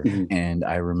we were. Mhm. And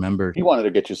I remember He wanted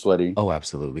to get you sweaty. oh,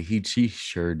 absolutely. He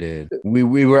sure did. We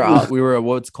were out, we were at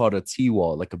what's called a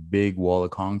T-wall, like a big wall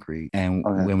of concrete. And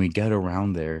Okay. when we get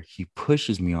around there, he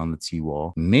pushes me on the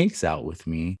T-wall, makes out with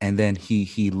me, and then he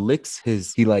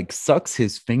sucks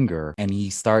his finger and he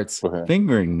starts Okay.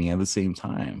 fingering me at the same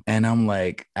time. And I'm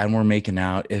like, and we're making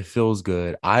out. It feels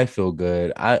good. I feel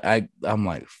good. I'm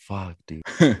like, fuck, dude.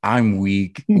 I'm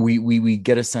weak. We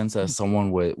get a sense that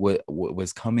someone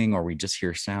was coming, or we just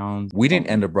hear sounds. We didn't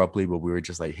end abruptly, but we were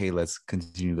just like, hey, let's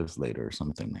continue this later or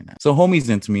something like that. So homie's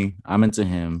into me, I'm into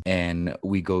him, and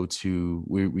we go to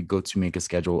make a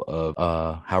schedule of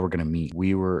how we're gonna meet.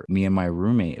 Me and my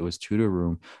roommate, it was 2 to a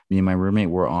room. Me and my roommate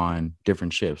were on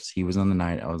different shifts. He was on the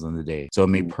night, I was on the day. So it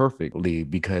made perfectly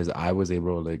because I was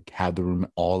able to like have the room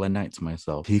all at night to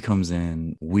myself. He comes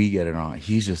in, we get it on.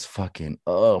 He's just fucking,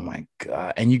 oh my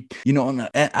God. And you know,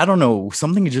 I don't know,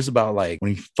 something just about like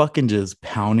when he fucking just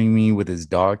pounding me with his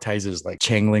dog ties, just like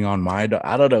changling on my dog.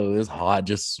 I don't know, it was hot,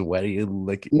 just sweaty,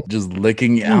 just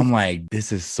licking. I'm like,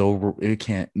 this is so,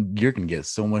 you're gonna get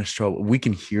so much trouble. We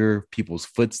can hear people's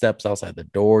footsteps outside the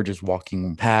door, just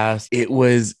walking past. It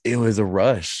was a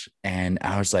rush. And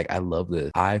I was like, I love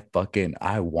this. I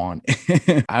want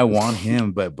I want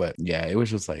him. But yeah, it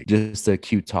was just a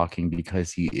cute talking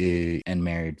because he is and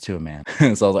married to a man. So I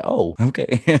was like, oh,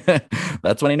 okay.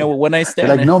 That's when I know what one night stand.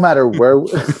 You're like, no matter where.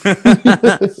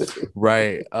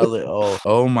 Right. I was like,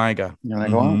 oh my God. You're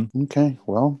like, well, okay,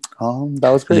 well, that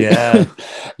was great. Yeah.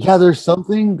 Yeah, there's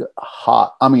something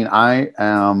hot. I mean, I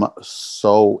am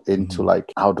so into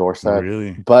like outdoor sex,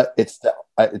 Really? but it's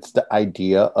the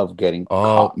idea of getting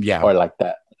caught, yeah. or like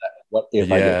that. What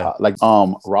if I get caught? Like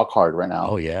rock hard right now.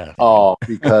 Oh yeah. Oh,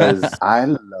 because I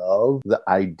love the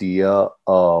idea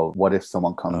of what if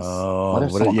someone comes,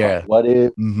 Oh, yeah. what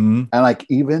if, Mm-hmm. and like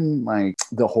even like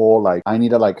the whole like I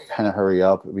need to like kind of hurry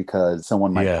up because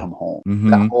someone might Yeah. come home. That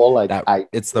Mm-hmm. whole like That I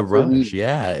it's the for me, rush.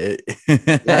 Yeah.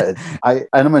 yeah,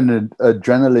 I'm an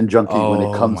adrenaline junkie when it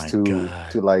Oh comes my to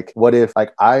God. like what if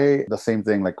like I the same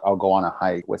thing, like I'll go on a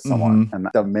hike with someone, Mm-hmm. and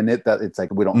the minute that it's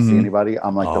like we don't see Mm-hmm. anybody,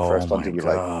 I'm like the Oh first one to my be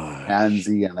like gosh.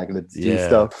 handsy and like let's do Yeah.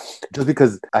 stuff, just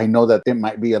because I know that it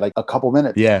might be like a couple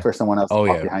minutes Yeah. for someone else to Oh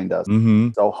walk yeah. behind us. Mm-hmm.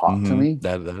 So hot to Mm-hmm. me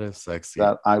That is sexy.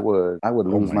 that I would Oh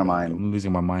lose my my God. mind I'm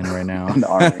losing my mind right now. in the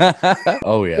army.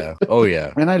 Oh yeah. Oh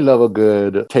yeah. And I love a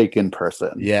good taken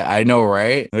person. Yeah, I know,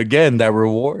 right? Again, that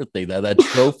reward thing, that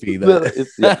trophy,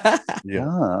 Yeah.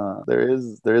 yeah. There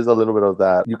is a little bit of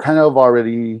that. You kind of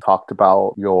already talked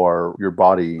about your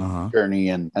body Uh-huh. journey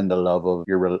and the love of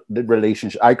the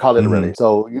relationship. I call it a Mm-hmm. relationship.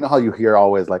 So you know how you hear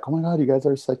always like, oh my God, you guys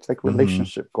are such like Mm-hmm.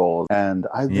 relationship goals. And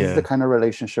this is the Yeah. kind of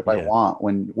relationship I Yeah. want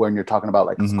when you're talking about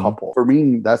like Mm-hmm. couple. For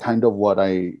me, that's kind of what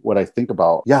I think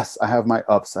about. Yes, I have my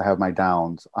ups, I have my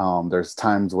downs. There's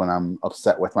times when I'm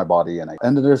upset with my body, and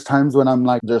then there's times when I'm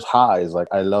like there's highs. Like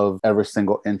I love every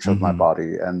single inch of my Mm-hmm.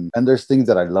 body, and there's things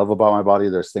that I love about my body.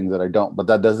 There's things that I don't, but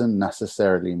that doesn't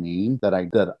necessarily mean that I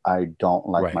don't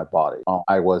like Right. my body.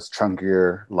 I was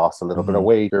chunkier, lost a little bit of Mm-hmm.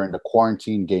 weight during the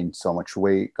quarantine, gained so much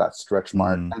weight, got stretch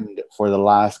marks, Mm-hmm. and for the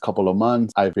last couple of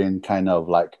months, I've been kind of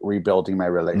like rebuilding my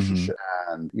Mm-hmm. relationship.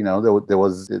 And you know, there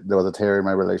was a tear in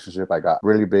my relationship. I got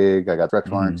really big. I got stretch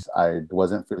Mm-hmm. marks. I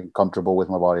wasn't feeling comfortable with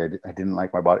my body. I didn't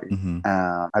like my body. Mm-hmm.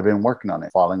 I've been working on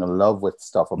it, falling in love with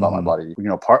stuff about my Mm-hmm. body. You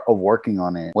know, part of working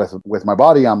on it with my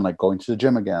body, I'm like going to the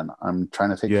gym again. I'm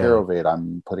trying to take care Yeah. of it.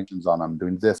 I'm putting things on. I'm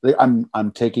doing this.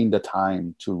 I'm taking the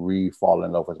time to fall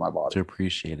in love with my body. To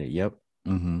appreciate it. Yep.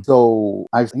 Mm-hmm. So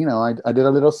I did a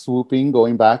little swooping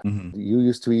going back. Mm-hmm. You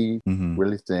used to be Mm-hmm.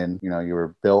 really thin. You know, you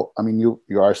were built. I mean, you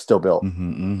are still built,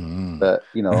 Mm-hmm. Mm-hmm. but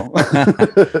you know,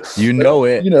 You know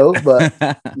it. but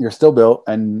you're still built,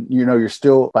 and you're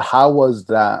still. But how was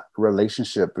that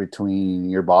relationship between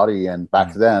your body and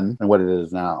back then and what it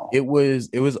is now? It was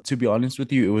to be honest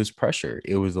with you, it was pressure.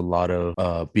 It was a lot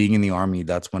of being in the army.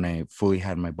 That's when I fully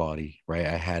had my body, right?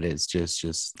 I had it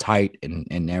just tight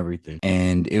and everything.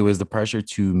 And it was the pressure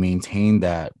to maintain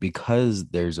that because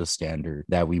there's a standard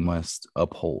that we must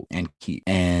uphold and keep.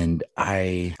 And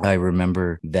I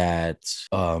remember that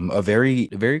a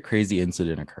very crazy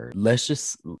incident occurred.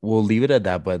 We'll leave it at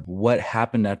that. But what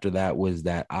happened after that was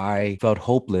that I felt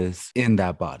hopeless in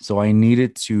that body. So I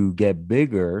needed to get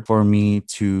bigger for me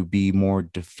to be more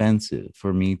defensive,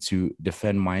 for me to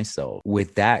defend myself.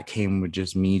 With that came with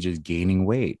just me just gaining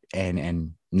weight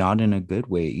and not in a good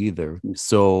way either.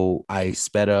 So I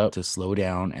sped up to slow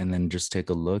down and then just take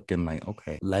a look and like,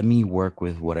 okay, let me work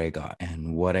with what I got.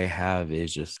 And what I have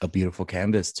is just a beautiful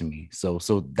canvas to me. So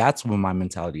that's what my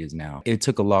mentality is now. It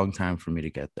took a long time for me to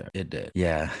get there. It did.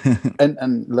 Yeah.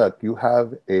 And look, you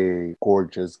have a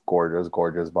gorgeous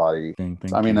body.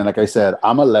 Thank I mean, you. and like I said,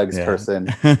 I'm a legs Yeah. person,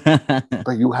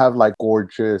 but you have like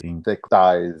gorgeous thick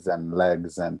thighs and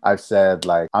legs. And I've said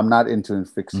like I'm not into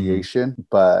asphyxiation,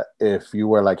 but if you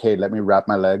were like, hey, let me wrap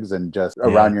my legs and just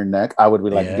around your neck, I would be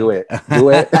like, do it.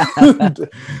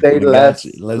 Say less.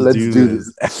 Let's do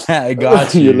this. I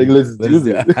got You're you. like, let's do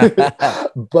this.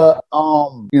 But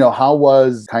how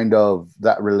was kind of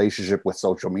that relationship with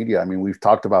social media? I mean, we've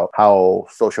talked about how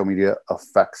social media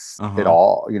affects it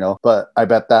all, but I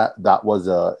bet that was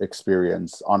a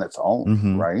experience on its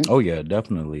own, right? Oh yeah,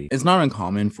 definitely. It's not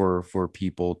uncommon for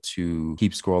people to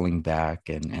keep scrolling back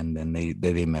and then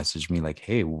they message me like,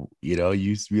 hey,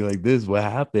 you used to be like this, what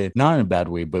happened? Not in a bad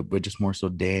way, but just more so,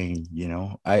 dang,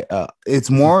 it's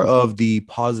more of the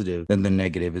positive than the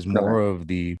negative. It's more of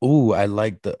the, I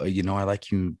like I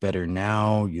like you better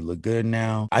now, you look good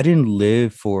now. I didn't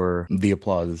live for the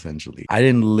applause, essentially. I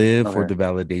didn't live for the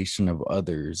validation of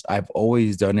others. I've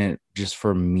always done it just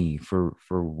for me, for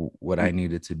what I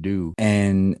needed to do.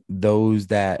 And those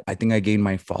that I think I gained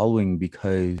my following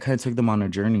because I kind of took them on a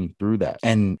journey through that.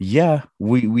 And yeah,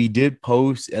 we did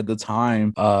post at the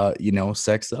time,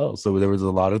 sex sells. So there was a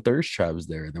lot of thirst traps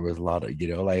there. There was a lot of,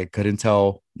 I couldn't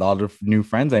tell a lot of new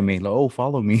friends I made, like, oh,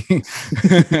 follow me.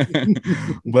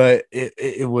 But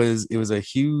it was a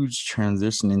huge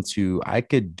transition into I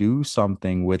could do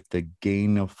something with the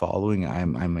gain of following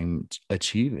I'm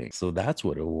achieving. So that's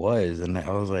what it was. And I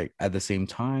was like, at the same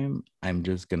time, I'm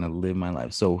just gonna live my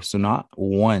life. So not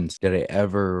once did I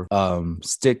ever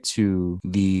stick to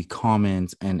the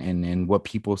comments and what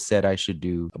people said I should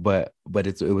do, but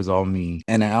it was all me.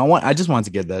 And I just wanted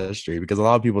to get that straight because a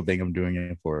lot of people think I'm doing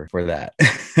it for that.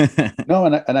 No,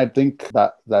 and I think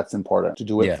that that's important to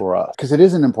do it Yeah. for us, because it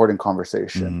is an important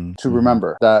conversation to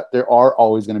remember that there are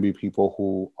always going to be people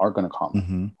who are going to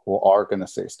comment, who are going to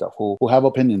say stuff, who have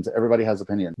opinions. Everybody has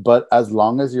opinions, but as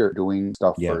long as you're doing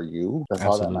stuff for you, that's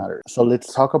all that matters. So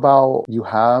let's talk about, you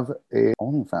have a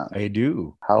OnlyFans. I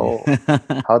do.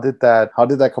 How did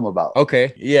that come about?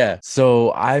 Okay, yeah.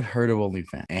 So I've heard of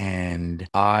OnlyFans, and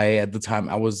at the time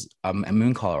I'm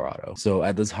in Colorado. So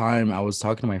at the time I was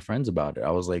talking to my friends about it.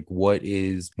 I was like, what do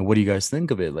you guys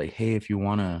think of it? Like, hey, if you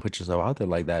want to put yourself out there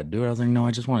like that, do it. I was like, no,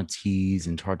 I just want to tease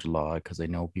and charge a lot because I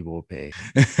know people will pay.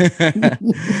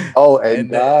 Oh, and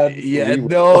God, yeah,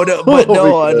 no, but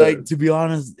no, like, to be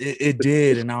honest, it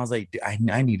did. And I was like,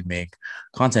 I need to make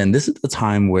content. This is the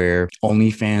time where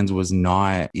OnlyFans was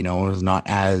not, was not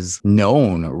as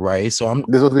known, right? So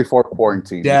this was before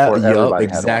quarantine. Yeah,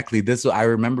 exactly. This I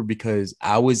remember because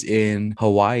I was in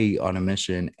Hawaii on a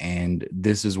mission, and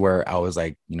this is where I was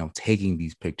like, taking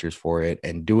these pictures for it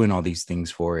and doing all these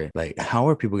things for it. Like, how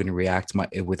are people going to react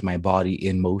with my body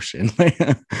in motion?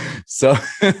 so,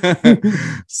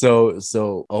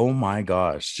 oh my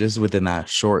gosh, just within that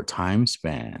short time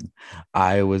span,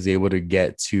 I was able to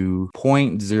get to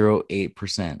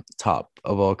 0.08% top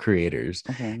of all creators.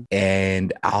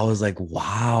 And I was like,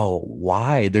 wow,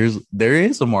 why? There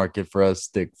is a market for us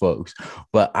thick folks,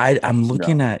 but I'm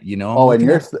looking at,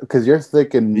 and because you're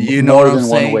thick in more than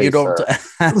one way,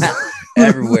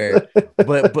 everywhere.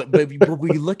 but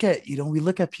we look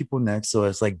at people next, so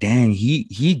it's like, dang,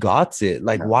 he got it.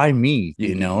 Like, why me?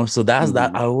 So that's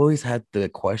that. I always had the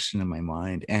question in my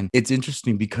mind, and it's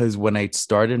interesting because when I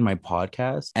started my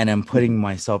podcast and I'm putting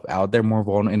myself out there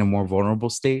in a more vulnerable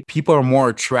state, people are more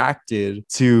attracted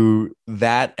to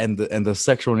that and the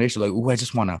sexual nature. Like, oh, I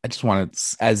just want to,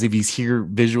 as if he's here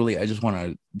visually, I just want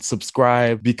to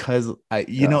subscribe because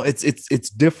it's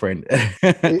different.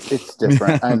 It's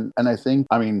different. and I think,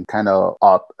 kind of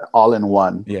all in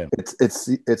one. Yeah,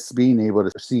 it's being able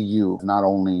to see you not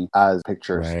only as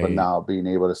pictures, but now being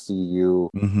able to see you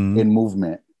in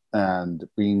movement and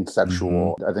being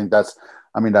sexual. I think that's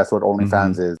what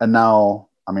OnlyFans is. And now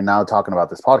talking about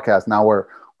this podcast, now we're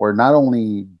not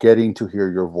only getting to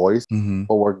hear your voice,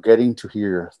 but we're getting to hear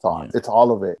your thoughts. It's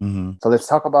all of it. So let's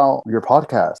talk about your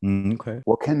podcast. Okay.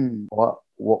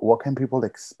 What can people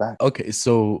expect? Okay,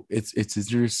 so it's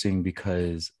interesting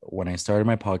because when I started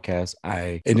my podcast,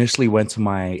 I initially went to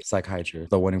my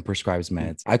psychiatrist, the one who prescribes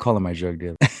meds. I call him my drug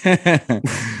dealer.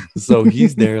 So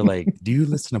he's there like, do you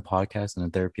listen to podcasts in a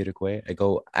therapeutic way? I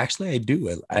go, actually, I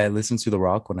do. I listen to The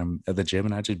Rock when I'm at the gym,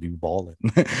 and I just be balling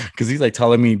because he's like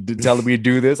telling me to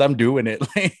do this. I'm doing it.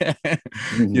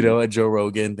 At Joe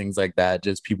Rogan, things like that.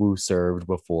 Just people who served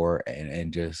before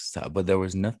and just, but there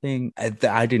was nothing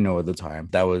I didn't know at the time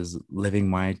that was living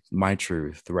my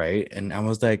truth, right? And I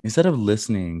was like, instead of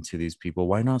listening to these people,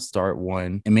 why not start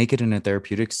one and make it in a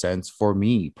therapeutic sense for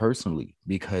me personally?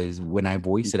 Because when I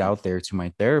voice it out there to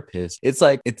my therapist, it's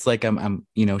like I'm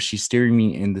she's steering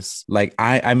me in this, like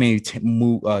I may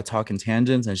talk in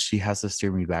tangents, and she has to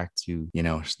steer me back to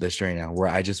the straight now where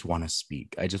I just want to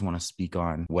speak. I just want to speak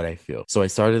on what I feel. So I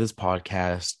started this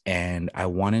podcast, and I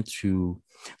wanted to,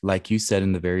 like you said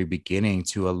in the very beginning,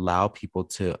 to allow people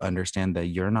to understand that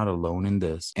you're not alone in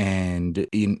this. And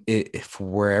if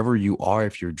wherever you are,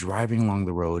 if you're driving along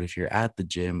the road, if you're at the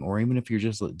gym, or even if you're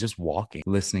just walking,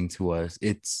 listening to us,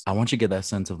 I want you to get that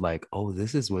sense of like, oh,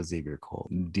 this is what Xavier Cole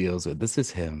deals with. This is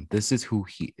him. This is who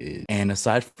he is. And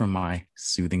aside from my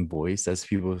soothing voice, as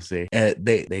people say,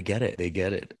 they get it. They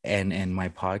get it. And my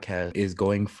podcast is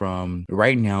going from,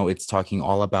 right now, it's talking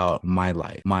all about my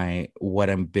life, what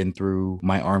I've been through,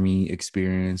 my Army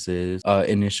experiences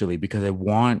initially, because I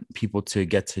want people to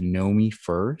get to know me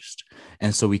first,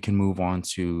 and so we can move on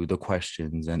to the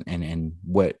questions and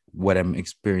what I'm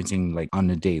experiencing, like on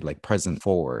the day, like present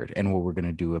forward, and what we're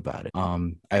gonna do about it.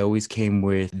 I always came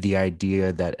with the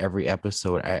idea that every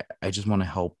episode I just want to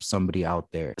help somebody out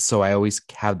there, so I always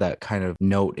have that kind of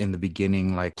note in the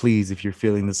beginning, like, please, if you're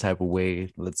feeling this type of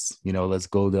way, let's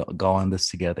go on this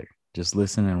together. Just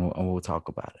listen, and we'll talk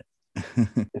about it.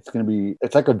 It's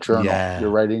like a journal. Yeah. You're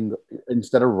writing,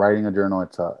 instead of writing a journal,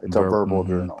 it's a verbal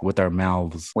journal with our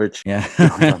mouths, which yeah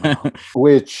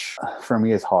which for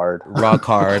me is hard. Rock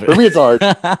hard. For me it's hard.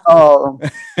 I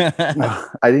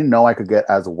didn't know I could get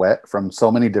as wet from so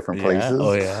many different places.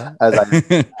 Oh yeah. As I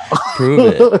prove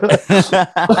it.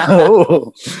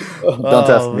 Don't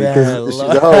test me, because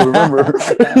remember,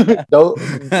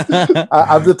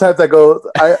 I'm the type that goes,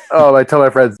 I tell my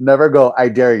friends, never go, I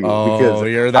dare you, because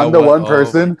you're I'm the one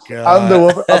person. I'm the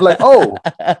one. I'm like,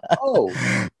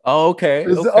 Oh, okay.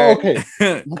 Okay.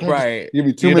 Right. Give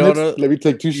me 2 You minutes. don't know- Let me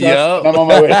take 2 shots. Yep. And I'm on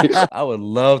my way. I would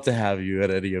love to have you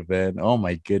at any event. Oh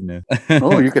my goodness.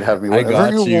 Oh, you could have me I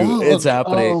wherever got you. want. It's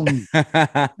happening.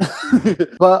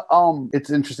 But it's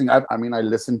interesting. I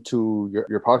listened to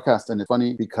your podcast, and it's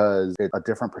funny because it's a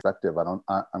different perspective.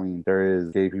 I mean, there is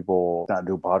gay people that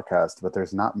do podcasts, but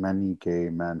there's not many gay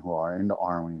men who are in the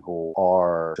army who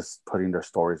are just putting their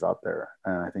stories out there.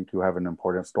 And I think you have an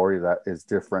important story that is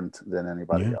different than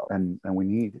anybody else. And we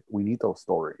need those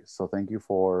stories. So thank you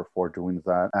for doing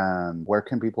that. And where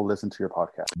can people listen to your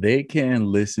podcast? They can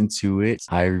listen to it.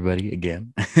 Hi, everybody,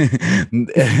 again.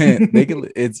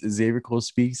 It's Xavier Cole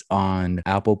Speaks on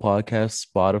Apple Podcasts,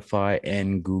 Spotify,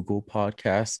 and Google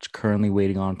Podcasts. Currently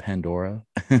waiting on Pandora.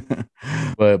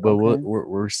 but Okay.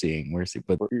 we're seeing.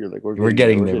 But You're like, we're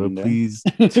getting there. But please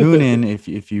tune in if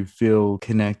you feel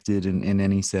connected in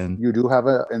any sense. You do have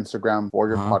an Instagram for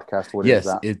your podcast. What is Yes,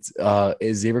 that? it's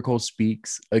Xavier Cole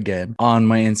Speaks again on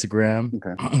my Instagram.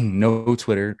 Okay. No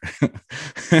Twitter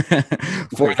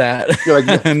for that. You're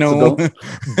like, yeah, no, so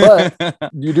but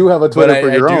you do have a Twitter for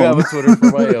your I own. do have a Twitter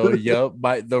for my own. Yep,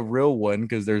 the real one,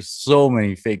 because there's so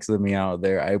many fakes of me out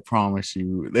there. I promise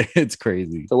you, it's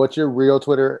crazy. So what's your real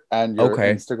Twitter and your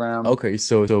Instagram? Okay,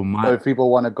 so So my if people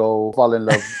want to go fall in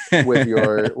love with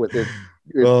your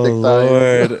Oh, thick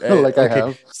thighs, Lord. like I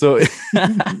have. So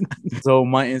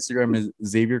my Instagram is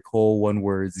Xavier Cole, one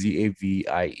word,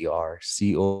 Xaviercole,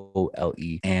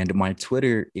 and my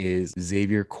Twitter is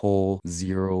Xavier Cole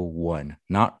 01,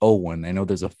 not 01. I know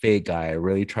there's a fake guy. I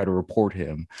really try to report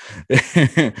him,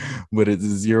 but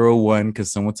it's 01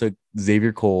 because someone took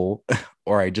Xavier Cole.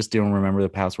 Or I just didn't remember the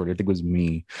password. I think it was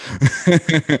me.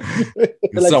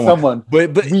 Like someone.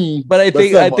 But Me, I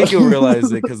think someone. you'll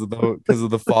realize it because of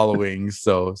the following.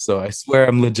 So I swear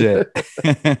I'm legit.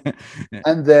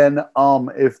 And then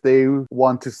if they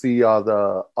want to see all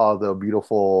the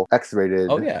beautiful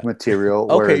X-rated material,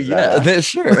 where is that?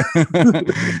 Sure.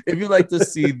 If you like to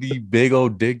see the big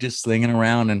old dick just slinging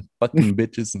around and fucking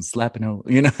bitches and slapping out,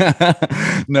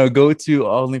 no, go to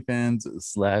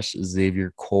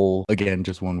OnlyFans/Xavier Cole. Again,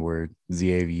 just one word,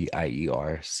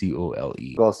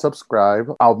 Xaviercole. Go subscribe.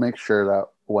 I'll make sure that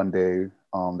one day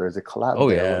there's a collab. Oh,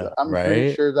 there yeah, with it. I'm right?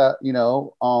 pretty sure that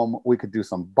we could do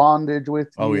some bondage with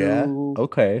you. Oh yeah,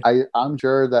 okay. I'm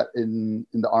sure that in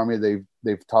the army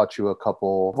they've taught you a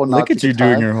couple. Well, look at you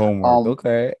doing your homework.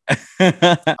 Okay.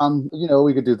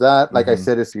 We could do that. Like I Mhm.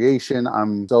 said, association.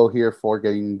 I'm so here for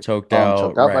getting choked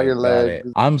out by right, your got legs.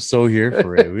 it. I'm so here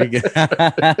for it. We get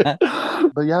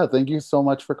But yeah, thank you so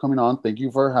much for coming on. Thank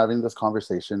you for having this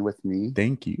conversation with me.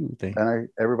 Thank you. And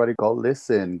everybody go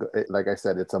listen. Like I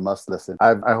said, it's a must listen.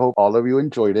 I hope all of you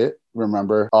enjoyed it.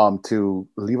 Remember to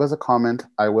leave us a comment.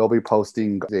 I will be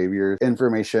posting Xavier's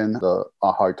information, the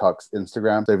Hard Talks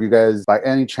Instagram. So if you guys, by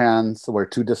any chance, were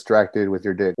too distracted with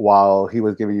your dick while he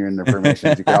was giving you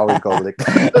information, you can always go to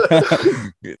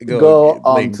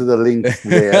the links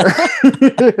there.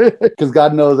 Because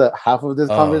God knows that half of this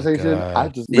conversation, God. I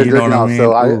just been jerking off.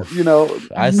 So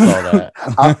I saw that.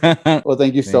 Well,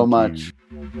 thank you so much.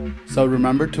 you. So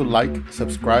remember to like,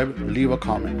 subscribe, leave a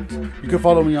comment. You can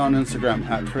follow me on Instagram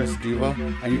at Chris Diva,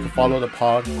 and you can follow the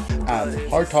pod at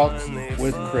Hard Talks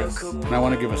with Chris. And I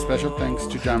want to give a special thanks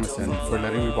to Jamison for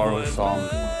letting me borrow his song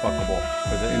Fuckable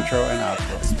for the intro and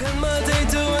outro. Spend my day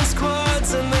doing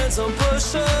squats and then some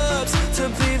push-ups to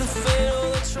be the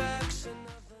fatal attraction.